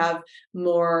older. I have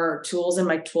more tools in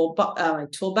my tool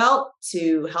belt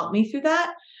to help me through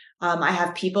that. I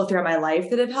have people throughout my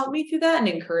life that have helped me through that and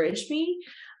encouraged me.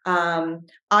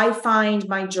 I find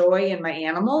my joy in my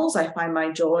animals. I find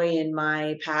my joy in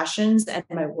my passions and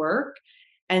my work.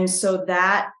 And so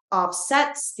that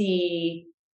offsets the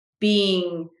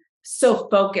being so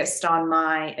focused on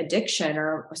my addiction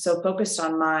or so focused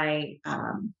on my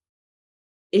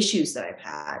issues that I've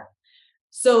had.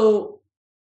 So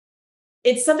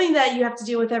it's something that you have to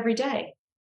deal with every day.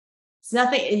 It's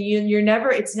nothing,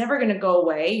 it's never going to go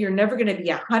away. You're never going to be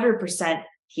 100%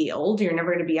 healed. You're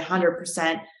never going to be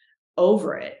 100%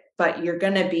 over it, but you're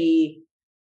going to be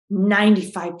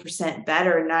 95%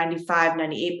 better, 95,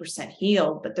 98%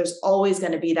 healed, but there's always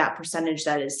going to be that percentage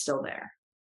that is still there.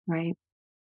 Right.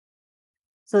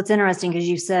 So it's interesting because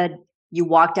you said you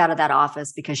walked out of that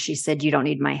office because she said, you don't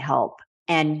need my help.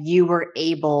 And you were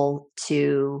able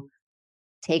to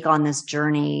take on this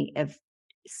journey of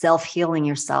self-healing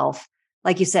yourself.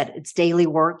 Like you said, it's daily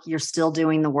work. You're still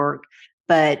doing the work,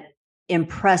 but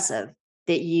impressive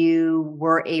that you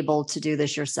were able to do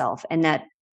this yourself. And that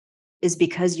is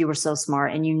because you were so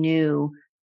smart and you knew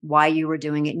why you were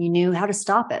doing it and you knew how to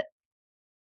stop it.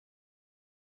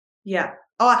 Yeah.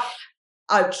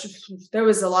 There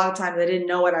was a lot of times I didn't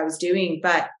know what I was doing,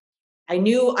 but I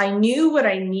knew what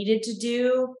I needed to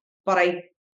do, but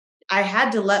I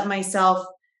had to let myself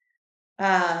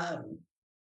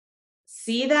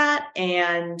see that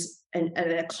and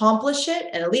accomplish it,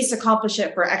 and at least accomplish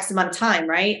it for X amount of time,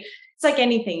 right? It's like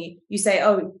anything. You say,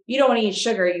 oh, you don't want to eat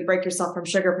sugar. You break yourself from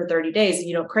sugar for 30 days and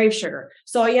you don't crave sugar.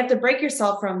 So you have to break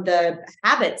yourself from the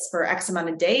habits for X amount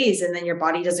of days. And then your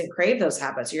body doesn't crave those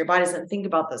habits, or your body doesn't think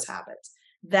about those habits.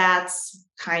 That's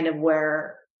kind of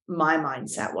where my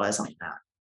mindset was on that.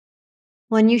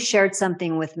 When you shared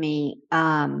something with me,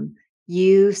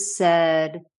 you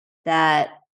said that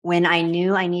when I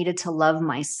knew I needed to love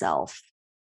myself,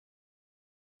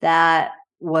 that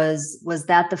was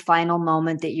that the final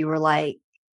moment that you were like,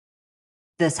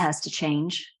 this has to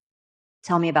change?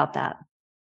 Tell me about that.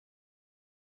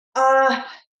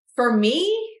 For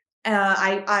me,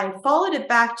 I followed it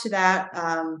back to that,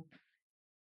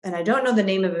 and I don't know the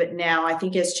name of it now. I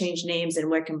think it's changed names in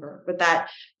Wickenburg, but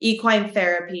that equine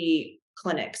therapy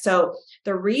clinic. So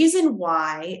the reason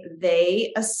why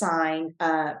they assign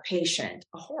a patient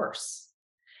a horse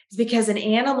is because an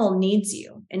animal needs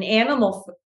you. An animal,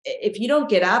 if you don't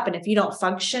get up and if you don't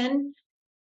function,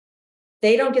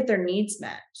 they don't get their needs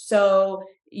met. So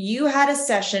you had a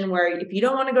session where if you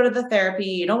don't want to go to the therapy,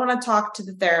 you don't want to talk to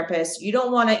the therapist, you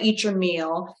don't want to eat your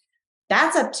meal,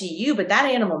 that's up to you, but that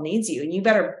animal needs you and you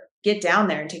better get down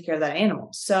there and take care of that animal.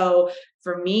 So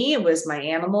for me, it was my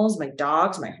animals, my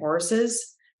dogs, my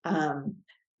horses,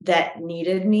 that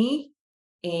needed me.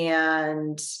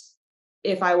 And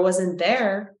if I wasn't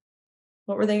there,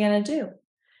 what were they going to do?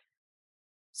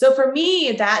 So for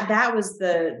me, that was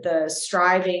the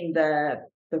striving, the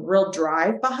real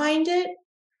drive behind it.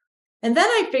 And then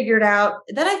I figured out,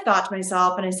 then I thought to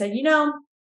myself and I said, if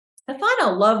I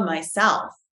don't love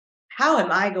myself, how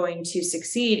am I going to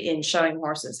succeed in showing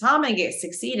horses? How am I going to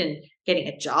succeed in getting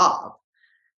a job?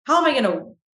 How am I going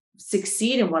to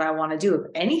succeed in what I want to do, if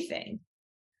anything?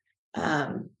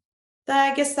 I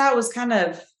guess that was kind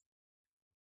of,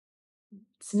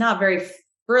 it's not very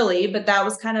frilly, but that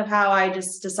was kind of how I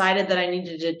just decided that I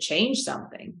needed to change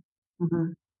something.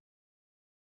 Mm-hmm.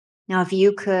 Now, if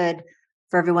you could,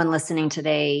 for everyone listening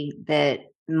today that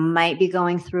might be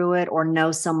going through it or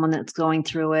know someone that's going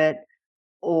through it,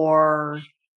 or,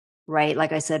 right,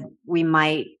 like I said, we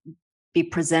might be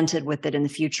presented with it in the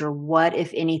future, what,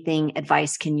 if anything,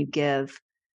 advice can you give?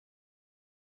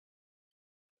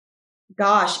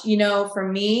 Gosh, for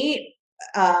me,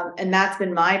 and that's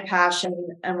been my passion.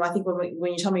 And I think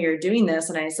when you told me you're doing this,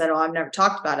 and I said, "Oh, I've never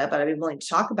talked about it, but I'd be willing to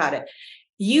talk about it."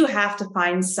 You have to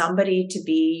find somebody to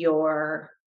be your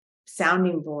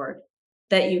sounding board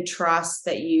that you trust,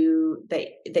 that you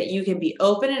can be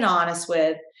open and honest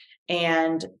with,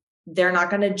 and they're not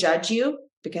going to judge you,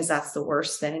 because that's the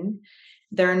worst thing.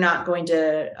 They're not going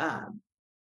to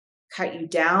cut you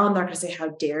down. They're not going to say, how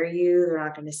dare you? They're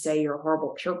not going to say you're a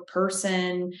horrible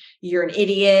person. You're an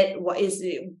idiot. What is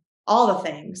it? All the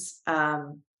things.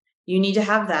 You need to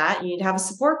have that. You need to have a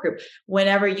support group.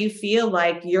 Whenever you feel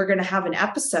like you're going to have an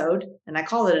episode, and I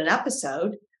call it an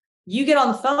episode, you get on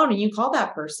the phone and you call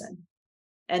that person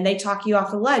and they talk you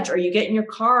off the ledge, or you get in your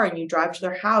car and you drive to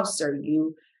their house, or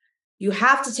you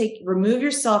have to remove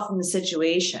yourself from the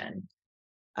situation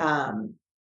and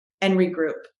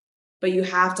regroup. But you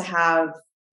have to have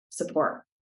support.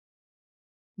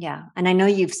 Yeah. And I know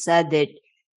you've said that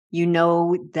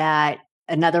that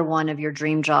another one of your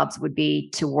dream jobs would be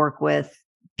to work with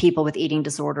people with eating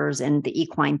disorders and the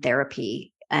equine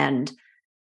therapy. And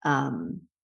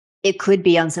it could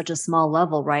be on such a small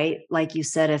level, right? Like you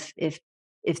said,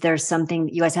 if there's something,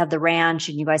 you guys have the ranch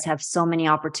and you guys have so many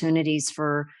opportunities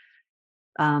for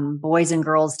boys and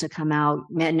girls to come out,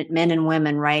 men and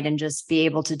women, right, and just be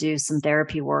able to do some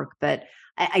therapy work. But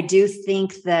I do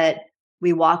think that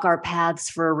we walk our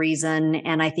paths for a reason,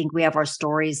 and I think we have our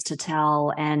stories to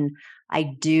tell. And I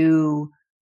do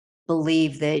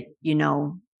believe that,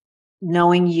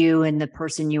 knowing you and the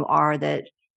person you are, that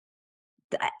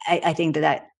I think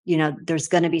that there's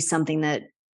going to be something that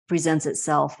presents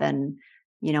itself, and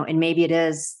and maybe it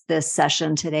is this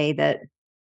session today that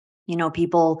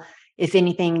people, if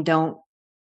anything, don't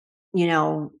you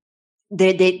know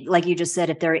they like you just said,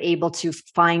 if they're able to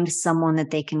find someone that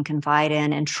they can confide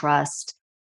in and trust,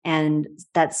 and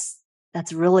that's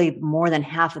really more than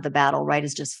half of the battle, right,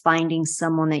 is just finding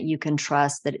someone that you can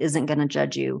trust that isn't going to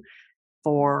judge you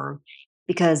for,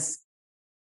 because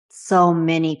so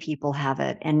many people have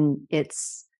it, and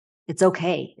it's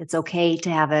okay. It's okay to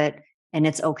have it, and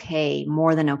it's okay,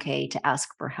 more than okay, to ask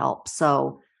for help.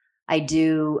 So I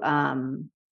do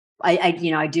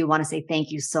I do want to say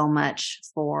thank you so much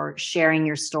for sharing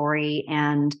your story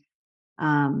and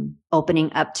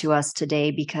opening up to us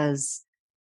today, because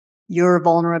your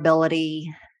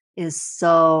vulnerability is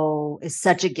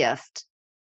such a gift.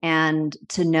 And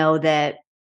to know that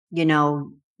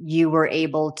you were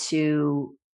able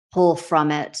to pull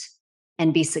from it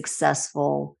and be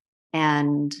successful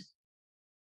and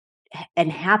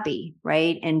happy,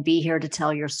 right, and be here to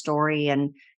tell your story.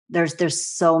 And there's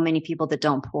so many people that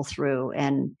don't pull through.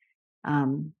 And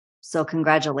so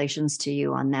congratulations to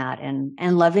you on that,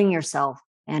 and loving yourself,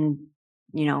 and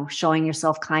showing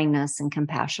yourself kindness and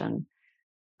compassion.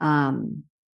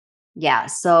 Yeah,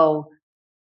 so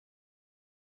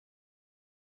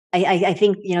I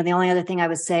think the only other thing I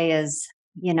would say is,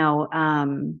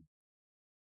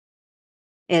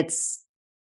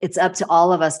 it's up to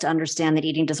all of us to understand that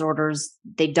eating disorders,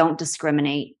 they don't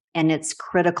discriminate, and it's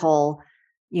critical,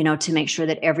 to make sure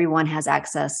that everyone has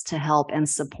access to help and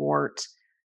support.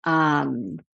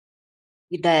 Um,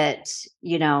 that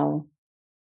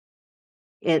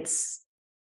it's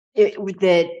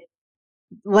that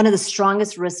one of the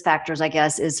strongest risk factors, I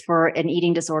guess, is for an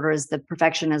eating disorder is the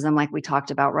perfectionism, like we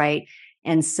talked about, right?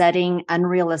 And setting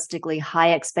unrealistically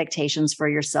high expectations for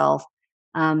yourself,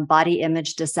 body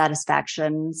image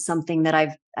dissatisfaction, something that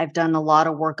I've done a lot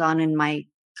of work on in my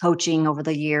coaching over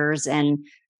the years. And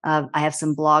I have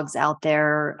some blogs out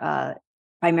there,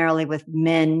 primarily with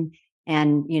men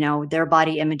and their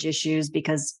body image issues,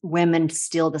 because women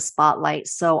steal the spotlight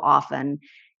so often,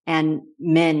 and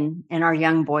men and our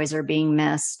young boys are being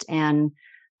missed. And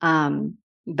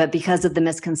but because of the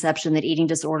misconception that eating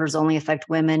disorders only affect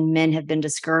women, men have been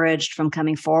discouraged from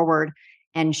coming forward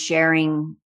and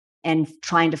sharing and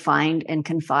trying to find and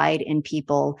confide in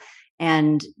people.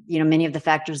 And many of the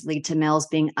factors lead to males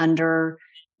being under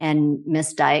and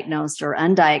misdiagnosed or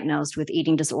undiagnosed with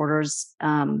eating disorders,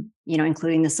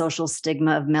 including the social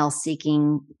stigma of males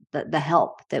seeking the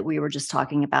help that we were just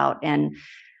talking about. And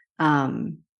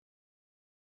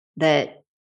that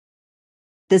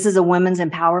this is a women's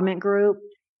empowerment group,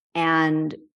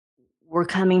 and we're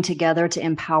coming together to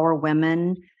empower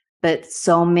women, but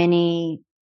so many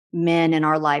men in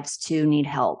our lives too need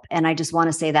help. And I just want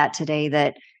to say that today,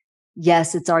 that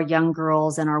yes, it's our young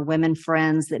girls and our women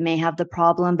friends that may have the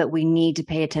problem, but we need to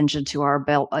pay attention to our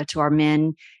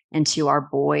men and to our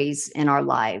boys in our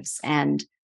lives, and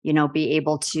be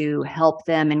able to help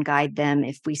them and guide them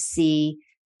if we see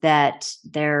that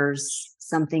there's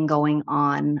something going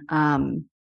on.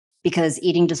 Because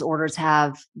eating disorders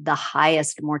have the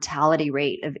highest mortality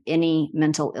rate of any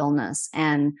mental illness,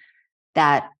 and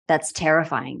that's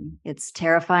terrifying. It's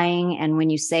terrifying, and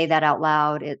when you say that out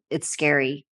loud, it's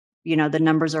scary. The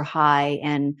numbers are high,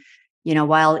 and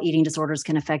while eating disorders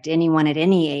can affect anyone at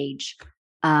any age,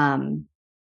 the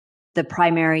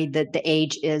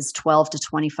age is 12 to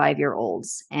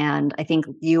 25-year-olds, and I think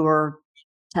you were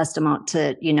testament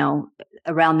to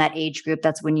around that age group.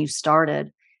 That's when you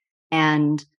started,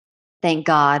 and thank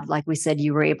God, like we said,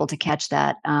 you were able to catch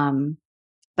that.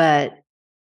 But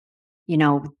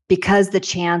because the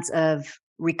chance of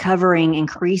recovering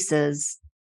increases,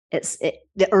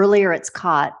 the earlier it's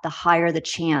caught, the higher the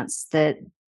chance that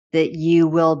you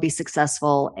will be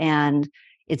successful. And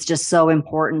it's just so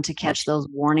important to catch those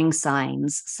warning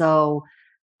signs. So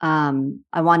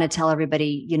I want to tell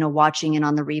everybody, watching and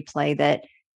on the replay that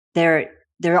there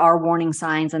are warning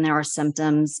signs and there are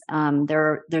symptoms.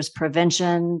 There's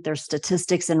prevention, there's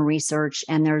statistics and research,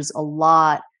 and there's a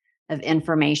lot of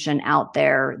information out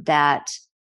there that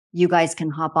you guys can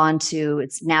hop onto.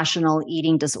 It's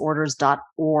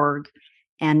nationaleatingdisorders.org,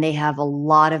 and they have a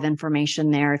lot of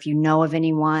information there. If you know of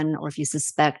anyone or if you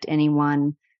suspect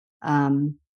anyone,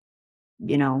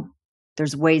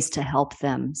 there's ways to help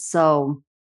them. So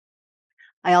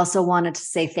I also wanted to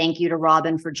say thank you to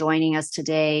Robin for joining us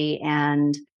today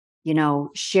and,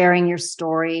 sharing your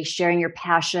story, sharing your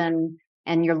passion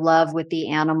and your love with the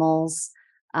animals.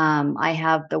 I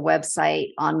have the website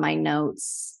on my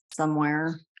notes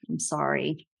somewhere. I'm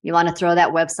sorry. You want to throw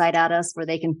that website at us where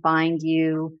they can find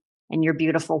you and your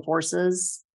beautiful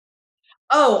horses?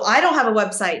 Oh, I don't have a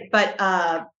website, but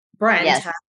Brent Yes.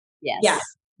 has. Yes. Yeah.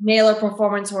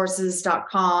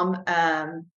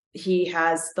 NailerPerformanceHorses.com. He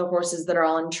has the horses that are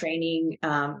all in training,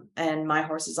 and my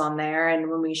horses on there. And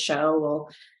when we show, we'll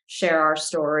share our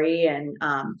story. And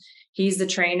he's the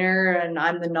trainer and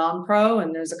I'm the non-pro,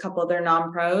 and there's a couple other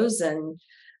non-pros. And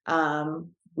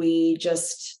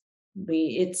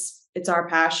it's our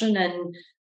passion and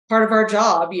part of our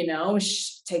job,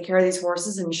 take care of these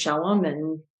horses and show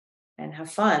them and have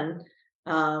fun.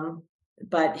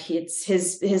 But it's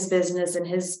his business and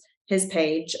his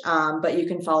page. But you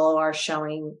can follow our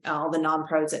showing, all the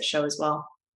non-pros that show as well.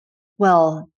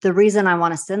 Well, the reason I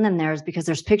want to send them there is because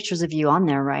there's pictures of you on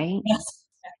there, right? Yes.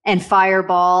 And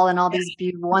Fireball and all these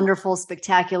wonderful,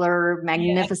 spectacular,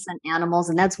 magnificent animals.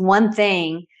 And that's one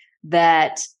thing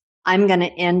that I'm going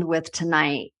to end with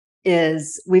tonight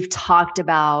is we've talked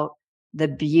about the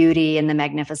beauty and the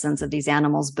magnificence of these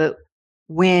animals. But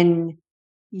when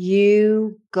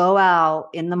you go out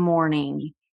in the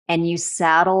morning and you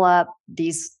saddle up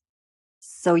you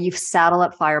saddle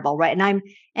up Fireball, right?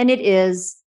 And it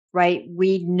is, right?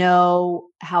 We know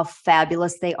how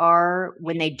fabulous they are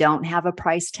when they don't have a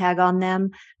price tag on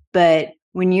them. But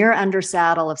when you're under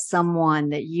saddle of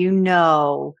someone that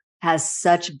has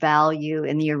such value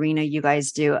in the arena you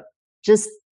guys do, just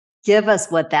give us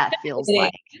what that feels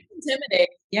like. Intimidating.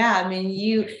 Yeah. I mean,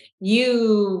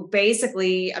 you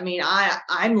basically,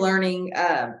 I'm learning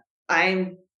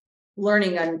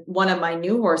on one of my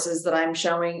new horses that I'm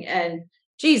showing, and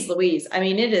geez Louise,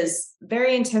 it is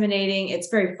very intimidating. It's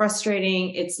very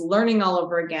frustrating. It's learning all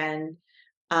over again.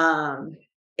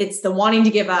 It's the wanting to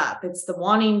give up. It's the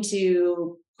wanting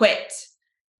to quit.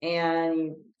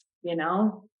 And,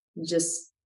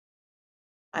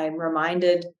 I'm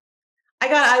reminded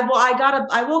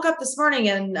I woke up this morning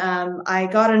and I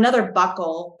got another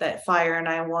buckle that Fire and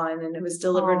I won, and it was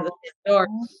delivered to the door.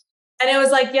 And it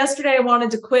was like yesterday I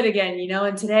wanted to quit again,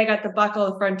 and today I got the buckle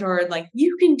at the front door and like,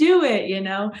 you can do it,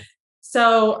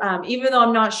 So even though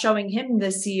I'm not showing him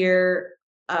this year,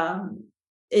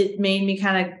 it made me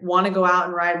kind of want to go out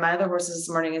and ride my other horses this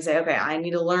morning and say, okay, I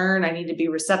need to learn. I need to be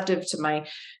receptive to my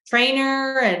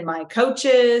trainer and my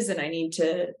coaches, and I need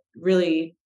to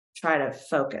really try to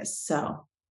focus. So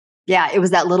yeah, it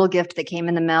was that little gift that came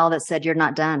in the mail that said, you're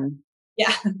not done.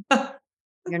 Yeah.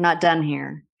 You're not done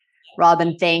here.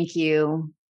 Robin, thank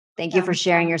you. Thank you for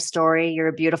sharing your story. You're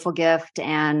a beautiful gift.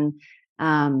 And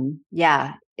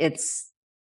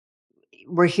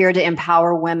we're here to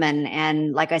empower women.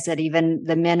 And like I said, even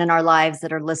the men in our lives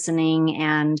that are listening,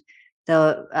 and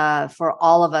for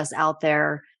all of us out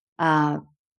there,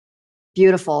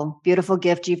 beautiful, beautiful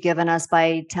gift you've given us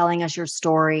by telling us your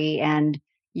story. And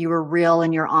you were real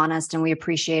and you're honest, and we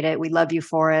appreciate it. We love you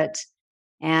for it.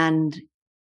 And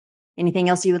anything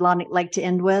else you would like to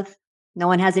end with? No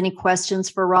one has any questions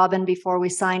for Robin before we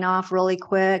sign off really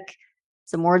quick?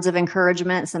 Some words of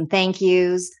encouragement, some thank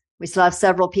yous. We still have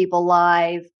several people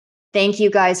live. Thank you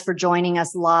guys for joining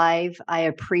us live. I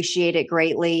appreciate it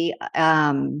greatly.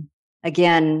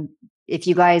 Again, if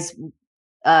you guys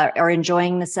are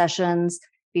enjoying the sessions,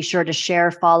 be sure to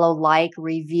share, follow, like,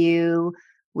 review.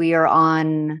 We are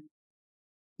on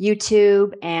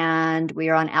YouTube and we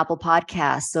are on Apple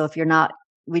Podcasts. So if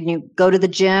when you go to the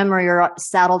gym or you're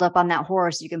saddled up on that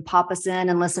horse, you can pop us in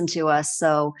and listen to us.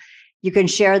 So you can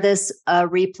share this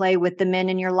replay with the men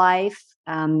in your life.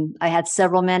 I had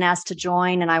several men asked to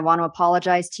join, and I want to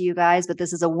apologize to you guys, but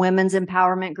this is a women's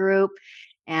empowerment group,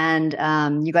 and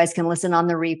you guys can listen on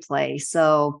the replay.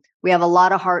 So we have a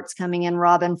lot of hearts coming in,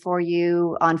 Robin, for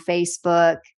you on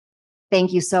Facebook.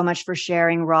 Thank you so much for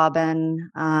sharing, Robin.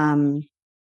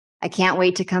 I can't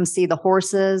wait to come see the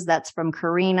horses. That's from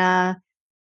Karina.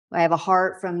 I have a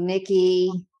heart from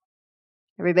Nikki.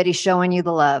 Everybody's showing you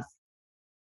the love.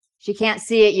 She can't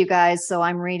see it, you guys, so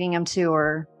I'm reading them to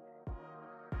her.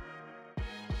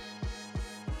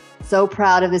 So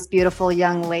proud of this beautiful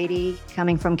young lady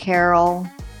coming from Carol.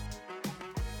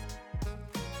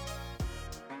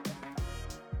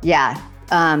 Yeah,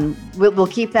 we'll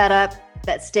keep that up.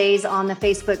 That stays on the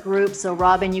Facebook group. So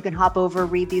Robin, you can hop over,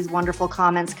 read these wonderful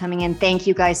comments coming in. Thank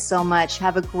you guys so much.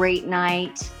 Have a great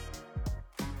night.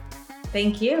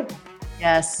 Thank you.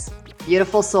 Yes,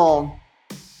 beautiful soul.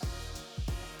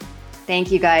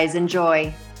 Thank you guys.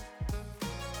 Enjoy.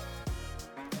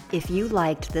 If you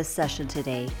liked this session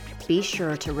today, be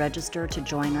sure to register to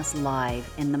join us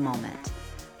live in the moment.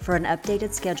 For an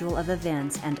updated schedule of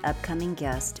events and upcoming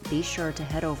guests, be sure to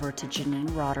head over to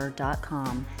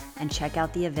JanineRotter.com and check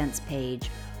out the events page,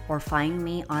 or find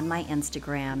me on my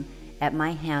Instagram at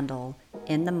my handle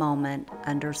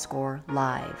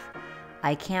inthemoment_live.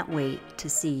 I can't wait to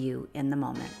see you in the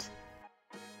moment.